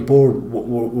the county board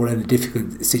were in a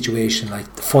difficult situation.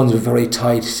 Like, the funds were very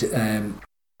tight.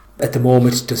 At the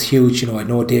moment, there's huge, I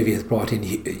know Davy has brought in,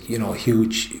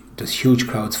 there's huge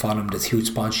crowds following him, there's huge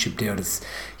sponsorship there, there's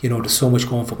so much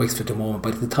going for Wexford at the moment.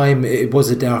 But at the time, it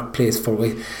was a dark place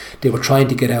they were trying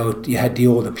to get out. You had the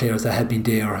older players that had been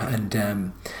there, and,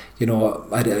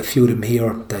 I had a few of them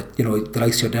here that, the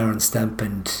likes of Darren Stamp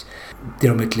and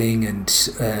Dermot Ling and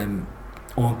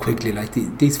Owen Quigley, like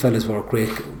these fellas were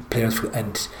great players,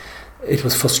 and it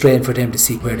was frustrating for them to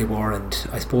see where they were, and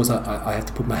I suppose I have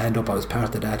to put my hand up. I was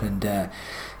part of that, and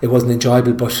it wasn't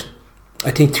enjoyable. But I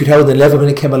think 2011, when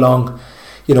it came along,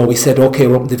 we said, okay,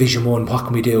 we're up in Division 1, what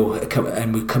can we do?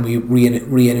 Can we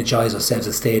re-energise ourselves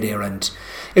and stay there? And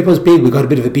it was big. We got a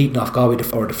bit of a beating off Galway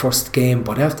for the first game,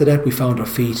 but after that we found our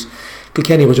feet.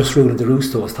 Kilkenny were just ruling the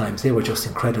roost those times. They were just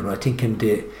incredible. I think in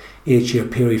the 8-year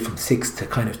period from 6 to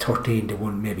kind of 13, they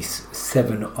won maybe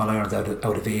 7 All-Irelands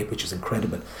out of 8, which is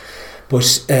incredible.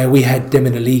 But we had them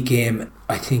in a league game.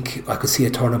 I think I could see a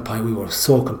turning point. We were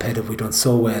so competitive, we done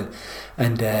so well,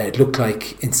 and it looked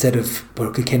like instead of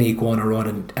Kilkenny going a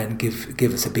run and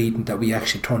give us a beating, that we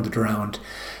actually turned it around.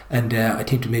 And I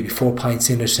think there may be 4 points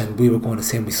in it, and we were going to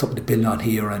say we something to build on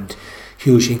here, and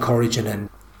hugely encouraging. And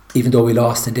even though we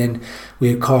lost, and then we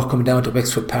had Cork coming down to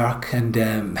Wexford Park and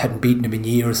hadn't beaten them in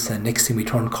years, and next thing we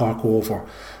turned Cork over.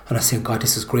 And I said, God,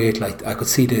 this is great. Like, I could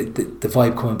see the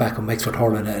vibe coming back on Wexford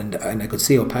Hurling, and I could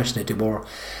see how passionate they were.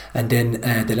 And then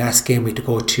the last game we had to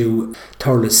go to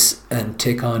Thurles and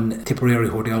take on Tipperary,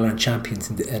 who were the All-Ireland champions,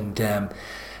 and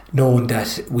knowing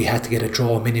that we had to get a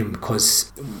draw minimum,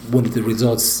 because one of the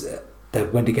results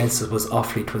that went against us was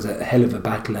Offaly. It was a hell of a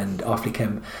battle, and Offaly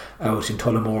came out in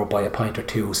Tullamore by a point or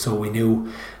two, so we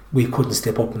knew we couldn't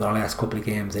step up in our last couple of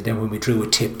games. And then when we drew a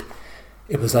Tip,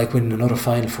 it was like winning another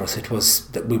final for us. It was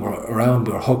that we were around,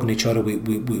 we were hugging each other, we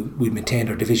maintained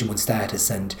our Division 1 status,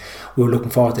 and we were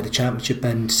looking forward to the championship,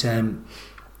 and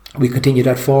we continued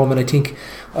that form. And I think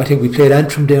we played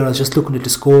Antrim there. I was just looking at the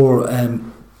score.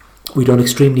 We done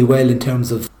extremely well in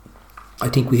terms of, I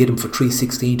think we hit them for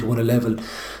 316 to 111.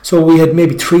 So we had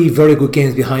maybe 3 very good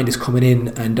games behind us coming in,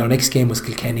 and our next game was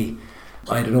Kilkenny.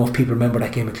 I don't know if people remember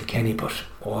that game at Kilkenny, but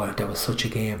that was such a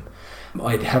game.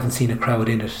 I haven't seen a crowd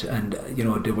in it, and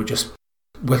they were just,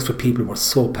 Wexford people were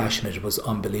so passionate. It was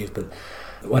unbelievable.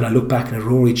 When I look back at it,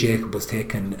 Rory Jacob was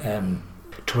taking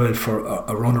Terrell for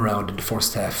a run around in the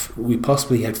first half. We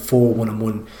possibly had 4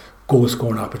 1-on-1 goal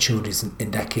scoring opportunities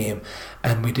in that game,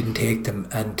 and we didn't take them,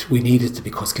 and we needed to,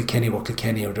 because Kilkenny were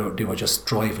Kilkenny, or they were just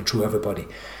driving through everybody.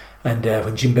 And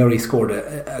when Jim Berry scored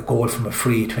a goal from a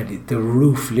free 20, the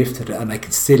roof lifted, and I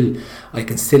can still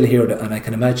hear it, and I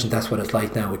can imagine that's what it's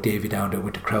like now with Davy down there,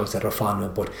 with the crowds that are following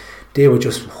him. But they were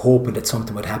just hoping that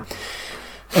something would happen.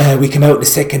 We came out in the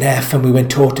second half and we went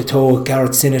toe to toe.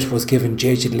 Garrett Sinnott was giving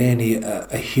JJ Delaney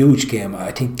a huge game.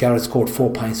 I think Garrett scored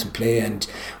 4 points in play, and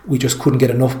we just couldn't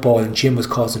get enough ball, and Jim was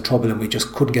causing trouble, and we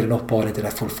just couldn't get enough ball into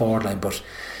that full forward line. But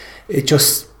it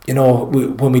just,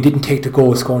 when we didn't take the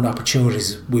goal scoring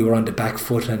opportunities, we were on the back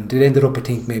foot, and it ended up, I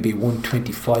think, maybe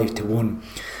 125 to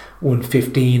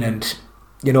 115, and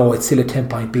it's still a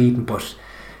 10-point beating. But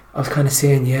I was kind of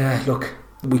saying, yeah, look,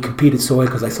 we competed so well,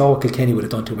 because I saw what Kilkenny would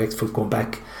have done to Wexford going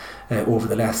back over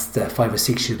the last 5 or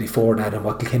 6 years before that, and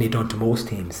what Kilkenny had done to most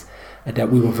teams, and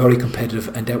that we were very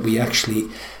competitive, and that we actually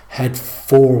had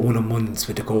 4 1-on-1s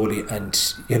with the goalie. And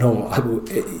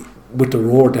with the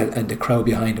roar and the crowd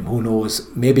behind him, who knows,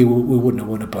 maybe we wouldn't have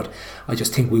won it, but I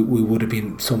just think we would have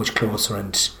been so much closer.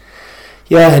 And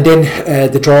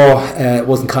then the draw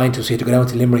wasn't kind to us. We had to go down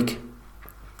to Limerick,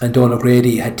 and Donal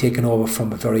O'Grady had taken over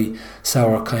from a very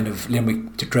sour kind of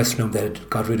Limerick dressing room that had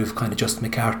got rid of kind of Justin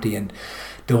McCarthy, and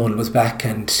Donal was back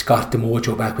and got the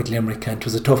mojo back with Limerick, and it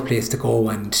was a tough place to go,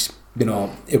 and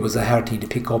it was a hard thing to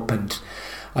pick up. And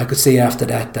I could say after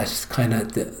that kind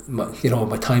of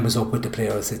my time was up with the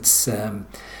players. It's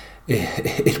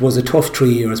it was a tough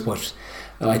 3 years, but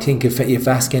I think if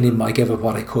ask any of them, I gave it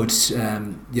what I could.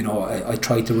 I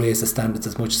tried to raise the standards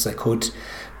as much as I could,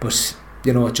 but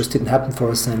it just didn't happen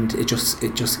for us, and it just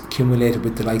accumulated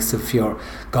with the likes of your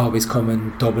Galway's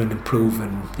coming, Dublin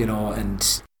improving,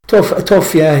 and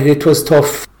tough. Yeah, it was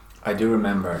tough. I do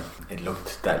remember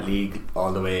that league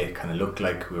all the way kind of looked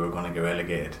like we were going to get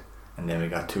relegated, and then we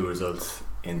got 2 results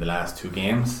in the last 2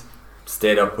 games,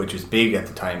 stayed up, which was big at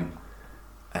the time.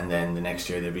 And then the next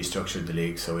year they restructured the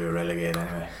league, so we were relegated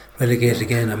anyway. Relegated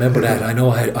again, I remember that. I know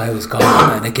I was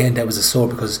gone, and again that was a sore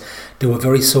because they were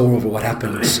very sore over what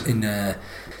happened in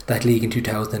that league in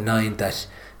 2009, that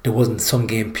there wasn't some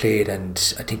game played,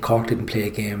 and I think Cork didn't play a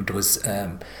game. There was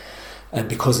and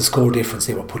because of score difference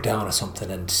they were put down or something,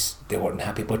 and they weren't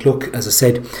happy. But look, as I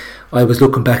said, I was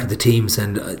looking back at the teams,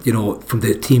 and from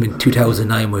the team in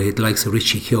 2009 where we had the likes of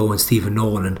Richie Keogh and Stephen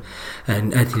Nolan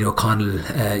and Anthony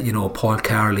O'Connell, Paul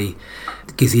Carley,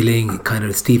 Gizzy Ling, kind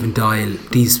of Stephen Dial,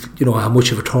 these, how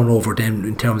much of a turnover then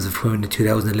in terms of when in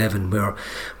 2011 where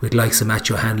with likes of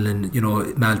Matthew Hanlon,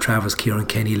 Mal Travers, Kieran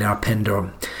Kenny, Lar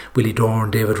Pender, Willie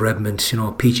Dorn, David Redmond,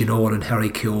 PG Nolan, Harry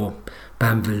Keogh,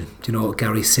 Banville,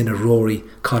 Gary Sinner, Rory,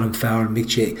 Colin Farrell, Mick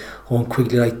J, Owen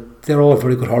Quigley, they're all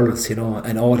very good hurlers,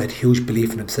 and all had huge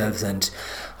belief in themselves, and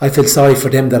I felt sorry for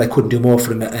them that I couldn't do more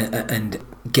for them and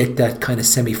get that kind of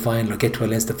semi-final or get to a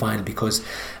Leinster final, because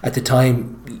at the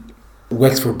time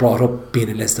Wexford brought up being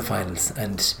in Leinster finals,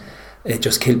 and it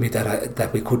just killed me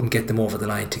that we couldn't get them over the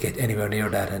line to get anywhere near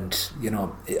that. And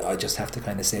I just have to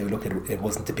kind of say, look, it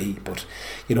wasn't to be. But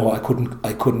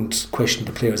I couldn't question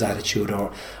the players' attitude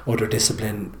or their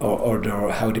discipline or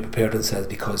their how they prepared themselves,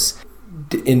 because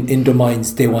in their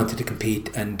minds they wanted to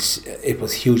compete, and it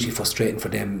was hugely frustrating for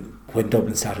them when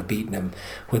Dublin started beating them,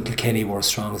 when Kilkenny were as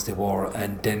strong as they were,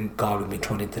 and then Galway being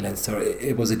thrown into Leinster.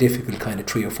 It was a difficult kind of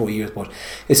 3 or 4 years, but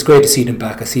it's great to see them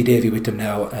back. I see Davy with them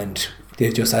now, and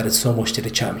they've just added so much to the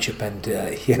championship, and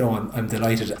I'm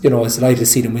delighted. I was delighted to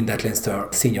see them win that Leinster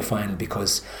senior final,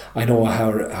 because I know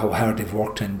how hard they've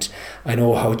worked, and I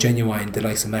know how genuine the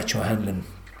likes of Matthew Hanlon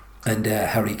and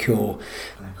Harry Keogh.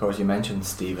 And of course you mentioned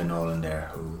Stephen Nolan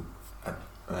there, who I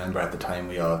remember at the time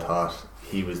we all thought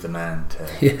he was the man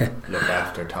to look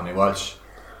after Tommy Walsh.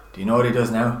 Do you know what he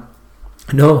does now?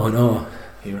 No.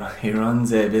 He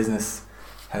runs a business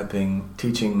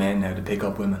teaching men how to pick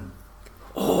up women.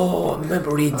 Oh, I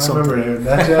remember reading something. I remember hearing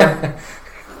that, yeah.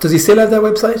 Does he still have that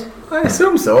website? I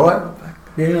assume so. I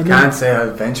can't say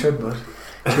I've ventured, but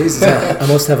Jesus, I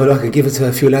must have a look. I'll give it to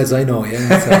a few lads I know.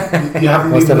 Yeah, you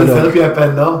haven't been with help yet,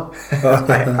 Ben? No,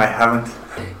 I haven't.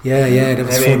 Yeah, that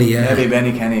was funny. Yeah, maybe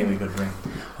Benny Kenny we could bring.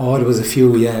 Oh, there was a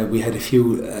few. Yeah, we had a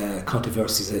few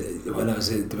controversies when I was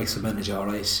the Wexford manager. All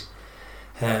right,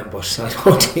 but I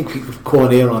don't think we could go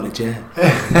on air on it. Yeah.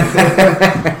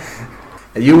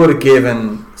 You would have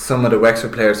given some of the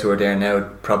Wexford players who are there now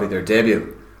probably their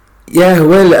debut. Yeah,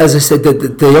 well, as I said,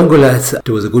 the younger lads,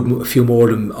 there was a few more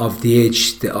of them of the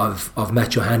age of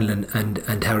Matthew Hanlon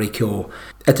and Harry Keogh.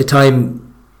 At the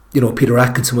time, Peter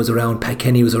Atkinson was around, Pat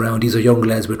Kenny was around. These are young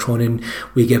lads we're thrown in.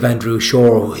 We gave Andrew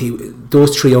Shore,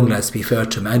 those 3 young lads, to be fair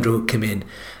to him. Andrew came in.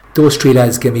 Those 3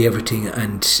 lads gave me everything,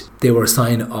 and they were a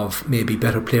sign of maybe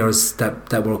better players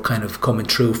that were kind of coming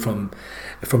through from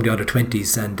the under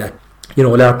 20s, and that.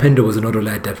 Lar Pender was another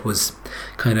lad that was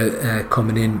kind of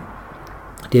coming in.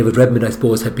 David Redmond, I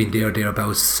suppose, had been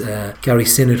thereabouts. Gary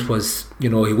Sinnott was, he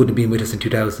wouldn't have been with us in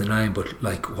 2009, but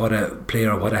like what a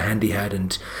player, what a hand he had.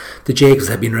 And the Jacobs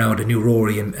had been around, a new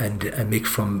Rory and Mick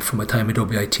from a time at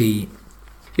WIT.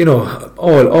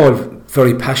 All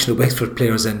very passionate Wexford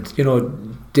players, and I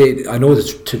know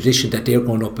the tradition that they're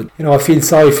growing up. But I feel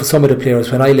sorry for some of the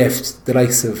players. When I left, the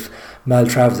likes of Mal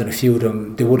Travers and a few of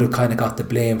them, they would have kind of got the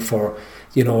blame for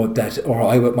that, or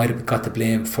I might have got the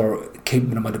blame for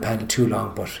keeping him on the panel too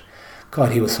long. But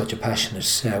God, he was such a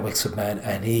passionate Wexford man,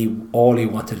 and all he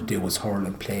wanted to do was hurl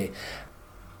and play.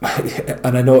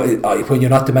 And I know when you're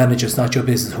not the manager, it's not your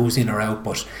business who's in or out,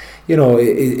 but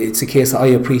it's a case I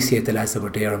appreciate the lads that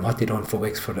were there and what they done for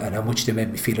Wexford and how much they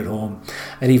made me feel at home.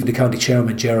 And even the county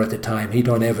chairman Ger at the time, he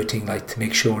done everything to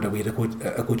make sure that we had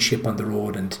a good ship on the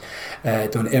road, and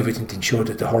done everything to ensure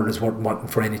that the hurlers weren't wanting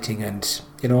for anything, and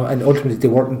and ultimately they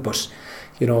weren't, but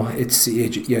it's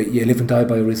you live and die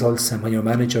by results, and when you're a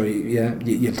manager,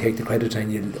 you'll take the credit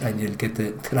and you'll get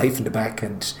the knife in the back,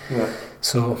 and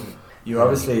so. You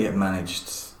obviously have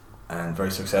managed, and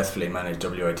very successfully managed,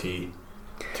 WIT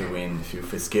to win a few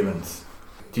Fitzgibbons.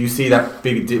 Do you see that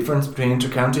big difference between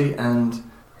inter-county and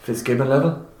Fitzgibbon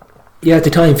level? Yeah, at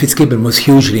the time Fitzgibbon was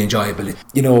hugely enjoyable.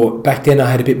 You know, back then I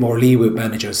had a bit more leeway with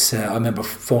managers. I remember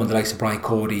phoning the likes of Brian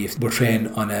Cody if we're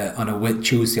training on a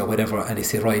Tuesday or whatever, and they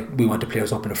say, right, we want the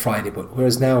players up on a Friday. But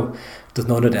whereas now there's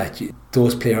none of that.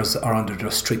 Those players are under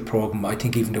their strict programme. I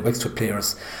think even the Wexford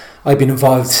players, I've been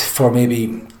involved for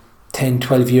maybe 10,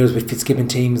 12 years with Fitzgibbon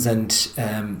teams, and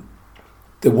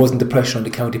there wasn't the pressure on the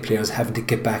county players having to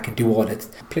get back and do all it.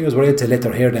 Players were able to let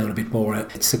their hair down a bit more.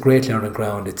 It's a great learning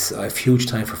ground. It's a huge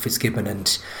time for Fitzgibbon,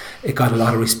 and it got a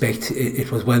lot of respect.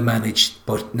 It was well managed,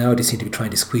 but now they seem to be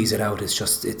trying to squeeze it out. It's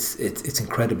just it's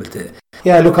incredible.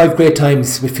 Look, I have great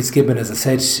times with Fitzgibbon. As I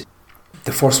said,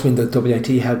 the first win that WIT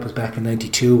had was back in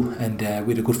 '92, and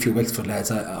we had a good few Wexford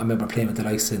lads. I remember playing with the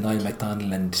likes of Niall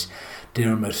MacDonald and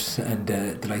Dermot and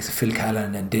the likes of Phil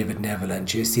Callan and David Neville, and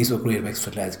these were great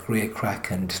Wexford lads, great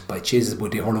crack, and by Jesus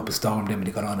would they hurl up a storm then when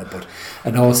they got on it,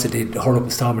 and also they'd hurl up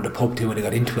a storm in the pub too when they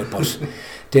got into it, but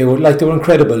they were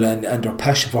incredible, and their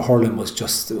passion for hurling was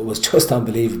just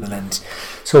unbelievable. And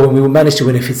so when we managed to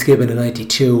win a Fitzgibbon in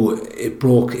 '92, it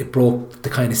broke the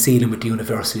kind of ceiling with the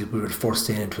university. We were the first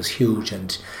in, it was huge,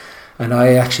 and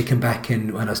I actually came back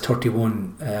in when I was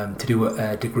 31 to do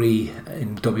a degree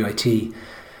in WIT.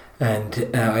 And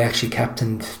I actually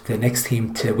captained the next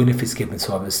team to win a Fitzgibbon,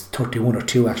 so I was 31 or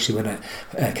 2 actually when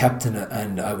I captained it,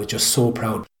 and I was just so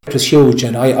proud. It was huge,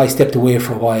 and I stepped away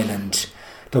for a while, and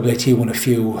WIT won a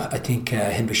few. I think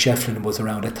Henry Shefflin was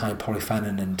around that time, Paulie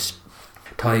Fannin and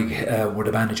Tig were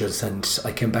the managers, and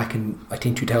I came back in, I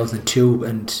think, 2002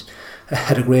 and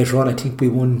had a great run. I think we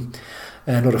won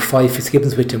another 5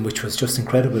 Fitzgibbons with him, which was just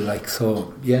incredible.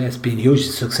 So it's been hugely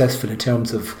successful in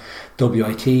terms of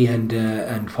WIT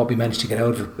and what we managed to get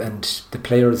out of it, and the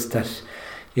players that,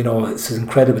 it's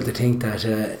incredible to think that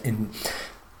in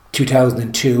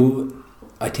 2002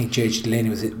 I think J.H. Delaney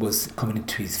was coming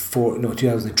into his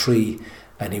 2003,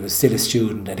 and he was still a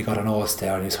student, and he got an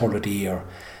All-Star in his hurler of the year.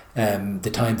 The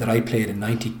time that I played in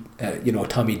 90,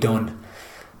 Tommy Dunn,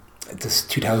 this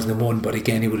 2001, but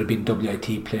again he would have been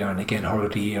WIT player, and again hurler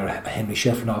of the year. Henry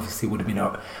Shefflin obviously would have been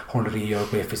a hurler of the year,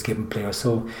 great Fitzgibbon player.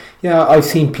 So I've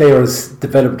seen players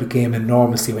develop the game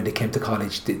enormously when they came to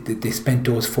college. They spent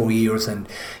those 4 years, and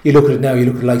you look at it now, you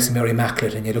look at the likes of Mary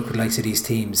Macklett, and you look at the likes of these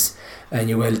teams, and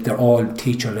they're all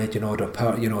teacher led.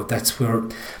 That's where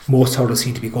most hurlers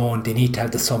seem to be going. They need to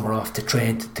have the summer off to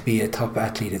train to be a top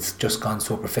athlete. It's just gone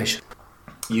so professional.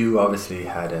 You obviously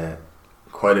had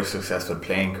quite a successful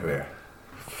playing career.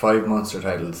 5 Munster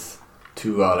titles,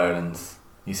 2 All-Irelands.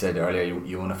 You said earlier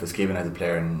you won a Fitzgibbon as a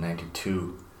player in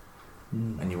 '92,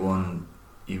 and you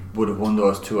would have won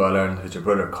those 2 All-Irelands with your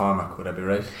brother Cormac, would that be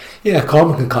right? Yeah,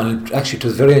 Cormac and Conall, actually it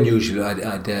was very unusual.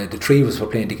 The three of us were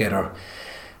playing together.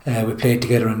 We played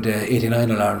together in the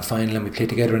 '89 All-Ireland final, and we played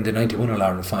together in the '91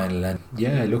 All-Ireland final. And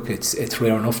it's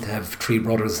rare enough to have 3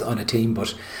 brothers on a team,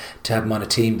 but to have them on a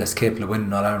team that's capable of winning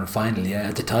an All-Ireland final,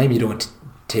 at the time you don't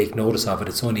take notice of it.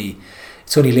 It's only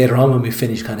later on when we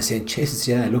finished kind of saying, Jesus,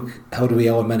 look, how do we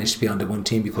all manage to be on the one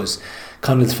team? Because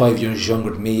Conall's 5 years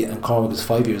younger than me, and Cormac was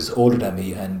 5 years older than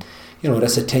me, and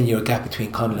that's a 10-year gap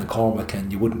between Conall and Cormac,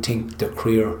 and you wouldn't think their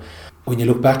career, when you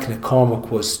look back on it, Cormac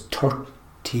was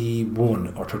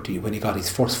 31 or 30 when he got his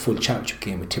first full championship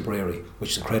game with Tipperary,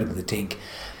 which is incredible to think.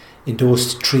 In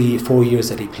those 4 years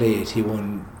that he played, he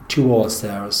won 2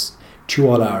 All-Stars, 2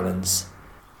 All-Irelands,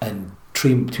 and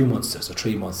 3 Munsters, which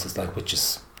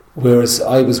is, whereas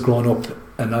I was growing up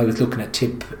and I was looking at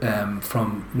Tip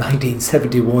from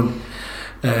 1971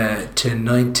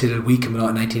 till we came out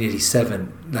in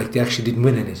 1987, they actually didn't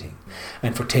win anything,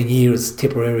 and for 10 years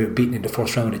Tipperary were beaten in the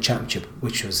first round of the championship,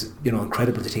 which was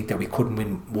incredible to think that we couldn't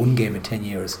win one game in 10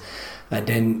 years. And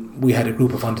then we had a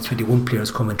group of under 21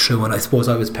 players coming through, and I suppose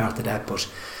I was part of that. But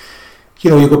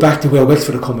you go back to where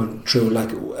Wexford are coming through,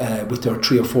 with their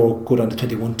 3 or 4 good under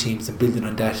 21 teams, and building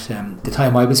on that. The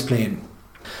time I was playing,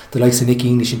 the likes of Nicky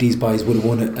English and these boys would have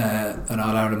won an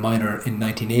All-Ireland minor in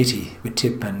 1980 with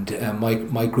Tip, and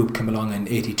my group came along in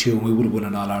 '82, and we would have won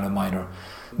an All-Ireland minor.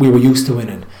 We were used to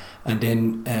winning. And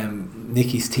then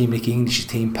Nicky English's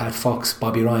team, Pat Fox,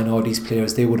 Bobby Ryan, all these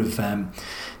players, they would have won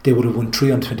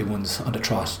 3 under 21s on the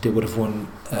trot. They would have won,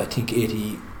 I think,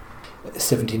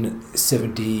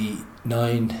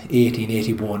 79, 80 and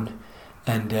 81,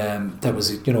 and that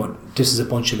was, this is a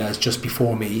bunch of lads just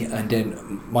before me, and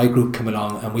then my group came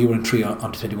along, and we were in 3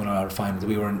 under 21 All-Ireland finals.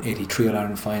 We were in '83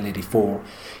 All-Ireland final, '84,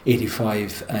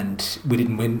 '85, and we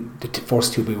didn't win the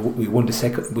first 2, we won the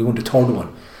second, we won the third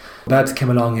one. Babs came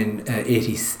along in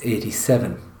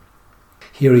 '87.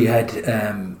 Here he had,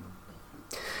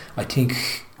 I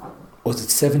think, was it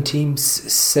 7 teams?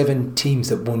 7 teams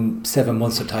that won 7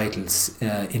 Munster titles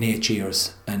in 8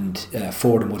 years, and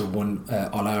 4 of them would have won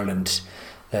All Ireland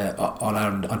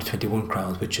under 21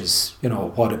 crowns, which is, you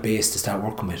know, what a base to start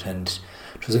working with, and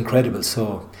it was incredible.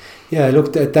 So yeah,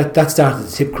 look, that started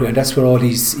the tip career, and that's where all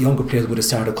these younger players would have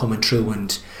started coming through.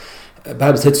 And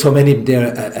Babs had so many there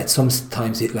at some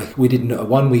times. Like, we didn't.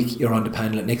 1 week you're on the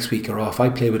panel, and next week you're off. I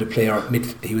played with a player,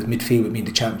 he was midfield with me in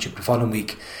the championship. The following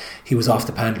week he was off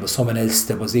the panel with someone else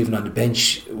that was even on the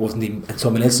bench, wasn't even, and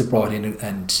someone else had brought in,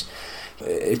 and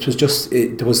it was just,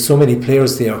 there was so many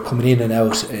players there coming in and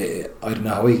out. I don't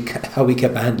know how we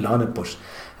kept a handle on it,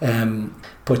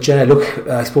 but yeah, look,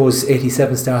 I suppose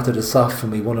 87 started us off,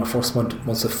 and we won our first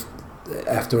months of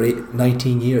after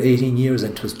 18 years,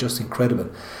 and it was just incredible.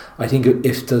 I think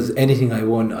if there's anything I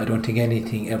won, I don't think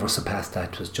anything ever surpassed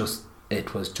that.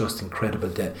 It was just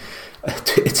incredible.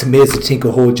 It's amazing to think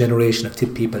a whole generation of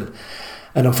tip people,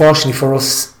 and unfortunately for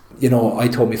us, you know, I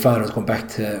told my father I was going back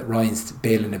to Ryan's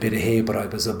baling a bit of hay, but I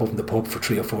was above in the pub for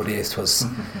 3 or 4 days.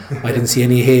 I didn't see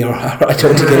any hay, or I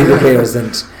don't think any of the players,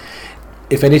 and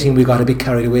if anything, we got a bit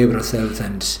carried away with ourselves,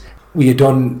 and we had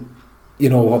done, you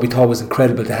know, what we thought was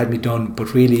incredible that had me done,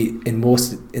 but really in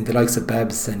the likes of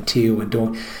Babs and Theo and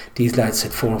Don, these lads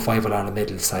had 4 and 5 All-Ireland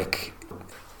medals. Like,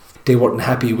 they weren't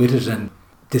happy with it, and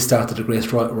they started a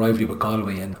great rivalry with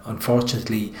Galway, and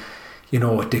unfortunately, you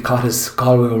know, they caught us.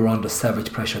 Galway were under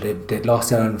savage pressure. They'd lost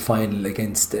the Ireland final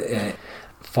against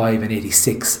 5 and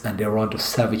 86, and they were under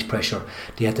savage pressure.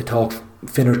 They had to talk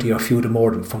Finnerty or few of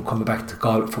them from coming back to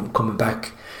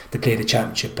play the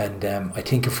championship, and I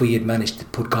think if we had managed to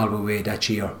put Galway away that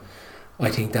year, I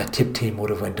think that tip team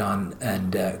would have went on,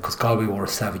 and because Galway were a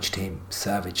savage team,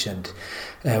 and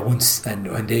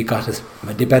when they got us,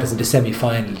 when they bet us in the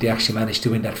semi-final, they actually managed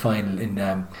to win that final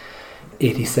in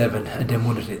 87, and then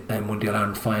won the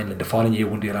All-Ireland final, and the following year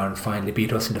won the All-Ireland final. They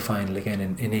beat us in the final again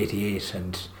in 88,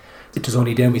 and it was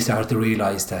only then we started to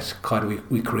realise that, God,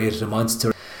 we created a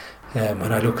monster.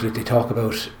 When I look at it, they talk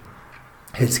about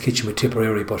Hell's Kitchen with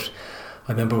Tipperary, but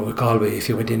I remember with Galway, if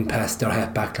you went in past their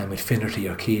half back line with Finnerty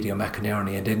or Keady or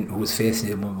McInerney, and then who was facing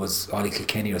them was Ollie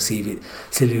Kilkenny or Cillian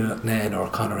McNairn or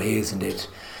Conor Hayes, and you'd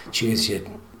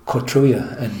cut through you,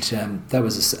 and that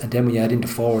was and then when you add into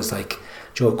forwards like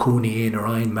Joe Cooney in, or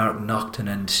Ryan Martin Naughton,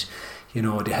 and you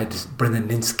know, they had Brendan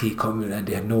Linsky coming, and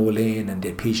they had Noah Lane, and they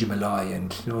had PJ Malloy,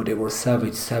 and you know, they were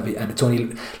savage, and it's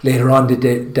only later on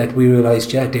that we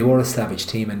realised, yeah, they were a savage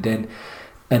team, and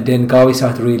then Galway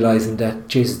started realising that,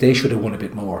 Jesus, they should have won a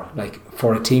bit more. Like,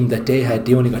 for a team that they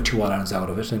only got 2 All-Irelands out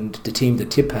of it, and the team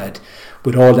that Tip had,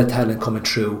 with all that talent coming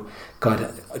through, got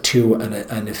 2,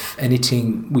 and if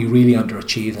anything, we really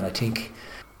underachieved, and I think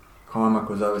Cormac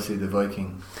was obviously the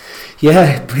Viking.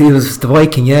 Yeah, he was the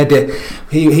Viking. Yeah,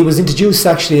 he was introduced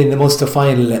actually in the Munster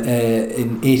final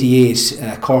in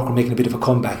 '88. Cork were making a bit of a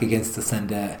comeback against us,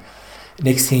 and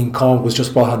next thing, Cormac was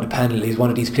just brought on the panel. He's one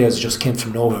of these players who just came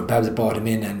from nowhere. Babs brought him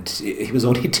in, and he was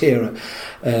only there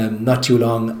not too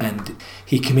long, and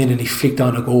he came in and he flicked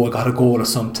on got a goal or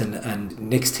something, and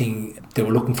next thing they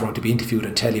were looking for him to be interviewed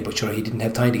on telly, but sure, he didn't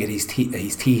have time to get his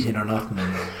teeth in or nothing.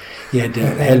 And he had the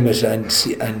helmet,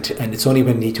 and it's only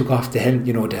when he took off the helmet,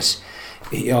 you know, that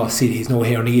he's no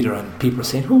hair neither, and people are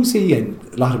saying, who's he? And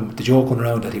a lot of them, the joke going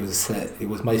around that he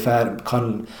was my father,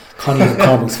 Conal and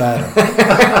Cormac's father.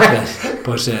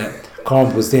 But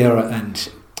Cormac was there,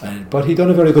 but he done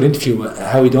a very good interview.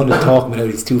 How he done it, talking without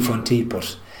his 2 front teeth,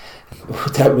 but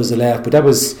that was a laugh. But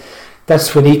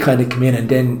that's when he kind of came in,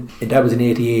 and that was in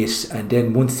 '88, and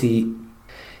then once he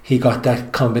got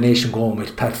that combination going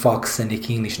with Pat Fox and Nick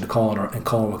English in the corner, and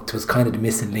Cormac was kind of the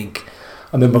missing link.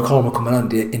 I remember Cormac coming on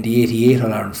in the 88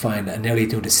 All-Ireland final and nearly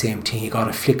doing the same thing. He got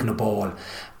a flick on the ball,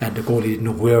 and the goalie didn't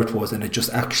know where it was, and it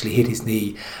just actually hit his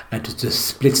knee, and just a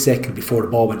split second before the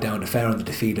ball went down the far end of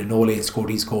the field, and Nolan scored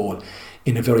his goal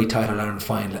in a very tight All-Ireland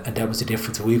final, and that was the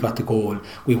difference. If we got the goal,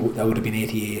 that would have been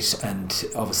 88, and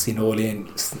obviously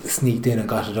Nolan sneaked in and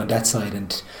got it on that side,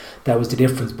 and that was the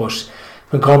difference. But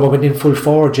when Cormac went in full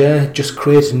forward, just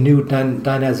created a new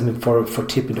dynamism for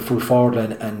tipping the full forward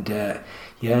line, and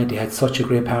they had such a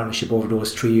great partnership over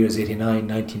those 3 years, 89,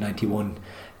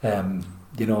 1991.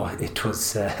 You know, it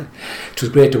was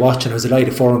great to watch, and I was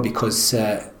delighted for him, because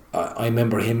I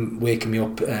remember him waking me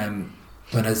up when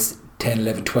I was 10,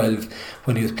 11, 12,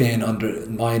 when he was playing under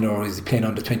minor, or he was playing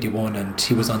under 21, and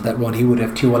he was on that run. He would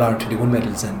have 2 All-Ireland 21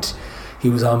 medals, and he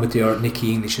was on with your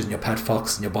Nicky Englishes and your Pat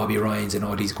Fox and your Bobby Ryans and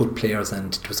all these good players,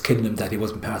 and it was killing him that he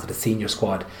wasn't part of the senior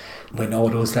squad when all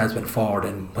those lads went forward.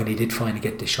 And when he did finally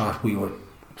get the shot, we were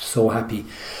so happy.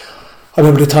 I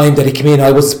remember the time that he came in,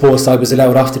 I wasn't supposed to, I was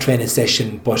allowed off the training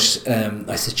session, but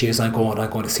I said, cheers, I'm going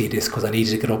to see this, because I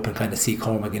needed to get up and kind of see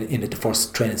Cormac in at the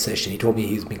first training session. He told me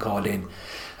he's been called in,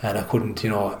 and I couldn't,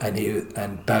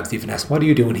 and Babs even asked, what are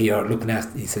you doing here?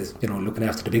 He says, looking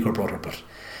after the bigger brother. But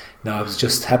no, I was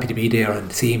just happy to be there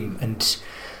and see him. And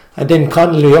then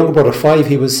Conal, the younger brother, 5,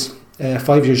 he was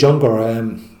 5 years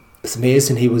younger. It's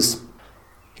amazing. He was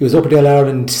up at the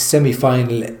All-Ireland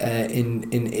semi-final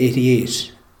in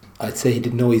 88. I'd say he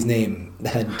didn't know his name,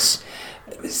 and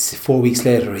 4 weeks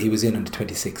later he was in under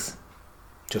 26,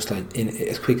 just like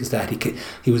as quick as that.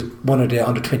 He was one of the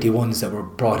under 21s that were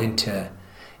brought into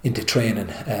training,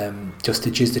 just to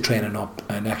jizz the training up,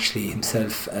 and actually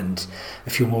himself and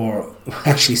a few more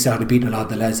actually started beating a lot of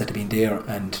the lads that had been there,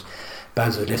 and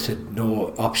Babs was left with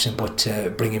no option but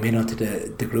to bring him in onto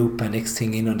the group, and next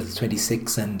thing in under the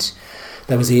 26, and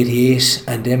that was 88,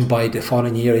 and then by the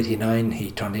following year, 89,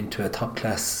 he turned into a top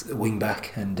class wing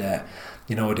back, and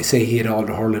they say he had all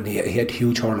the hurling, he had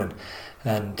huge hurling,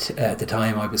 and at the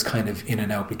time I was kind of in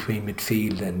and out between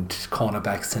midfield and corner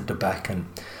back, centre back, and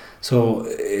so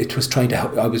I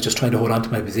was just trying to hold on to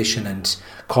my position, and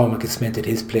Cormac had cemented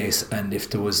his place, and if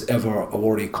there was ever a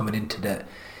worry coming into the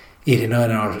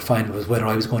 89 hour final was whether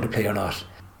I was going to play or not.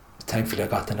 Thankfully I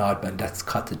got the nod, and that's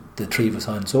caught the three of us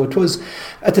on. So it was,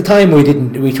 at the time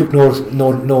we took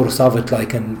no notice of it,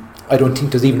 and I don't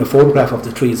think there's even a photograph of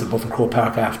the trees above in Crow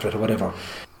Park after it or whatever.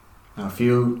 Now, a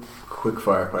few quick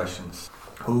fire questions.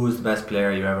 Who was the best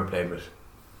player you ever played with?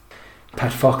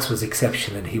 Pat Fox was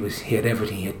exceptional. He had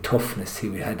everything. He had toughness,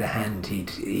 he had a hand,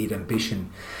 he'd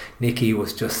ambition. Nicky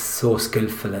was just so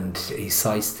skillful, and his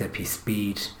sidestep, his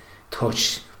speed,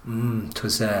 touch, it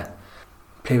was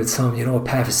play with some,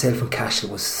 Pat himself and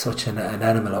Cashel was such an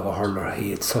animal of a hurler.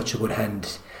 He had such a good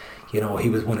hand. He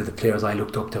was one of the players I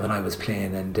looked up to when I was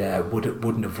playing, and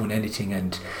wouldn't have won anything,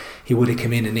 and he would have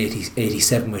come in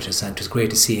 87 with us, and it was great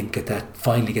to see him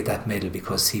finally get that medal,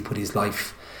 because he put his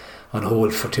life on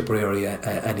hold for Tipperary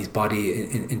and his body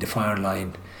in the firing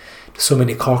line. There's so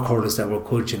many Cork hurlers that were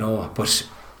good, but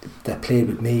that played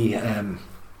with me.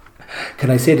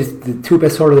 Can I say that the two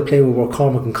best hurlers that played with were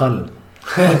Cormac and Conal?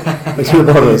 My two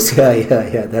brothers,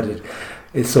 yeah. That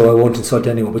is, so I won't insult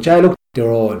anyone, but look,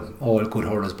 they're all good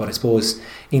hurlers. But I suppose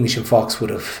English and Fox would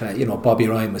have, Bobby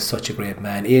Ryan was such a great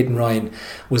man. Aidan Ryan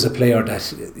was a player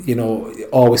that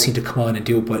always seemed to come on and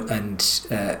do, and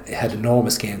had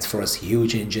enormous gains for us,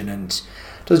 huge engine, and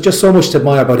there's just so much to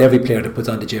admire about every player that puts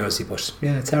on the jersey. But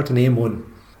yeah, it's hard to name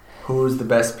one. Who was the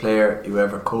best player you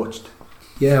ever coached?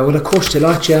 Yeah, well, I coached a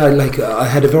lot. Yeah, I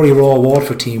had a very raw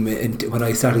Waterford team when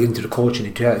I started into the coaching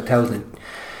in 2000.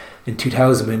 In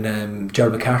 2000, when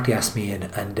Gerald McCarthy asked me in,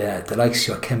 and the likes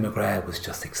of Ken McGrath was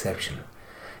just exceptional.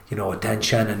 Dan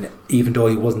Shannon, even though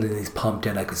he wasn't in his pomp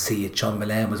then, I could see it. John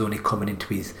Milan was only coming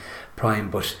into his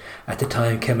prime, but at the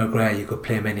time, Ken McGrath, you could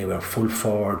play him anywhere, full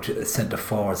forward,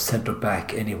 centre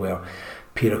back, anywhere.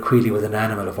 Peter Queally was an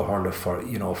animal of a hurler for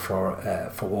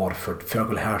Waterford.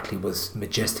 Fergal Hartley was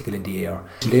majestical in the air.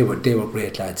 They were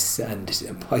great lads,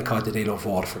 and I called it they love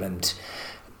Waterford. And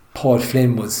Paul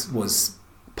Flynn was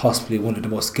possibly one of the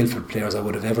most skillful players I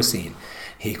would have ever seen.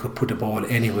 He could put the ball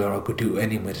anywhere or could do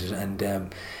anything with it, and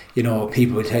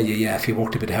people will tell you, if he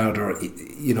worked a bit harder,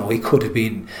 he could have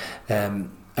been out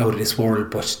of this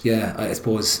world. But I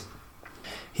suppose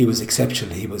he was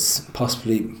exceptional. He was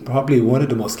probably one of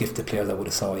the most gifted players I would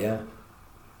have saw.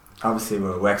 Obviously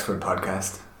we're a Wexford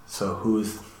podcast, so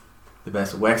who's the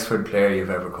best Wexford player you've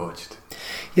ever coached?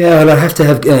 Well, I have to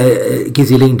have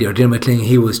Gizzy Ling there, Dermot Ling.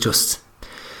 He was just,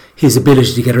 his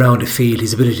ability to get around the field,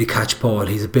 his ability to catch ball,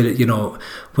 his ability,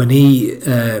 when he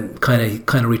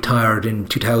kind of retired in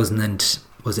 2000 and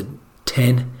was it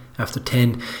 10? After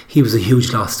 10, he was a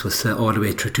huge loss to us all the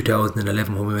way through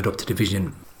 2011 when we went up to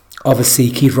division. Obviously,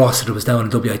 Keith Rossiter was down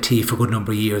in WIT for a good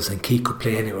number of years, and Keith could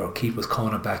play anywhere. Keith was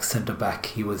corner back, centre back.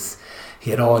 He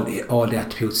had all the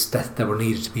attributes that were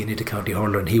needed to be an inter-county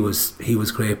hurler, and he was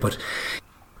great. But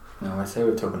no, I say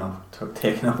we've taken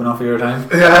up enough of your time.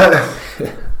 Yeah.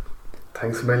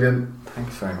 Thanks a million.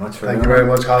 Thanks very much. Thank you very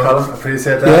much, Colm. I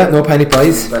appreciate that. Yeah, no penny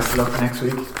prize. Best of luck next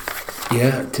week.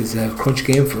 Yeah, it is a crunch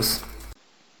game for us.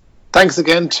 Thanks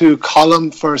again to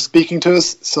Colm for speaking to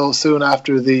us so soon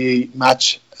after the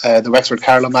match, the Wexford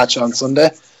Carlow match on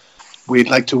Sunday. We'd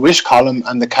like to wish Colm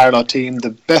and the Carlow team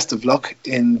the best of luck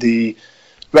in the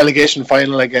relegation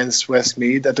final against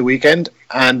Westmeath at the weekend,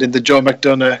 and in the Joe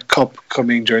McDonagh Cup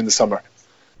coming during the summer.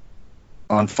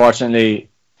 Unfortunately,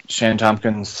 Shane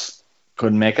Tompkins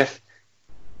couldn't make it.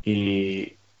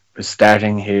 He was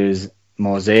starting his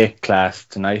Mosaic class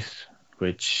tonight,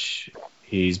 which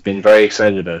he's been very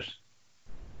excited about.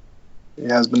 He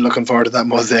has been looking forward to that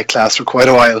mosaic class for quite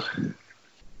a while.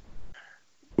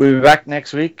 We'll be back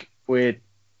next week with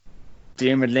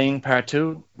Diarmuid Ling Part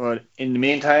 2. But in the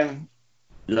meantime,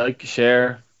 like,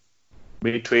 share,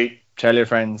 retweet, tell your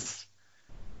friends.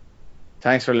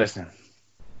 Thanks for listening.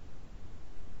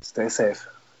 Stay safe.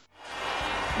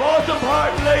 Most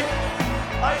importantly,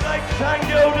 I'd like to thank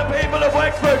you, the people of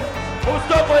Wexford, who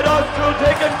stuck with us through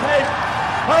thick and thin.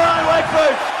 Come on,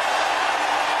 Wexford!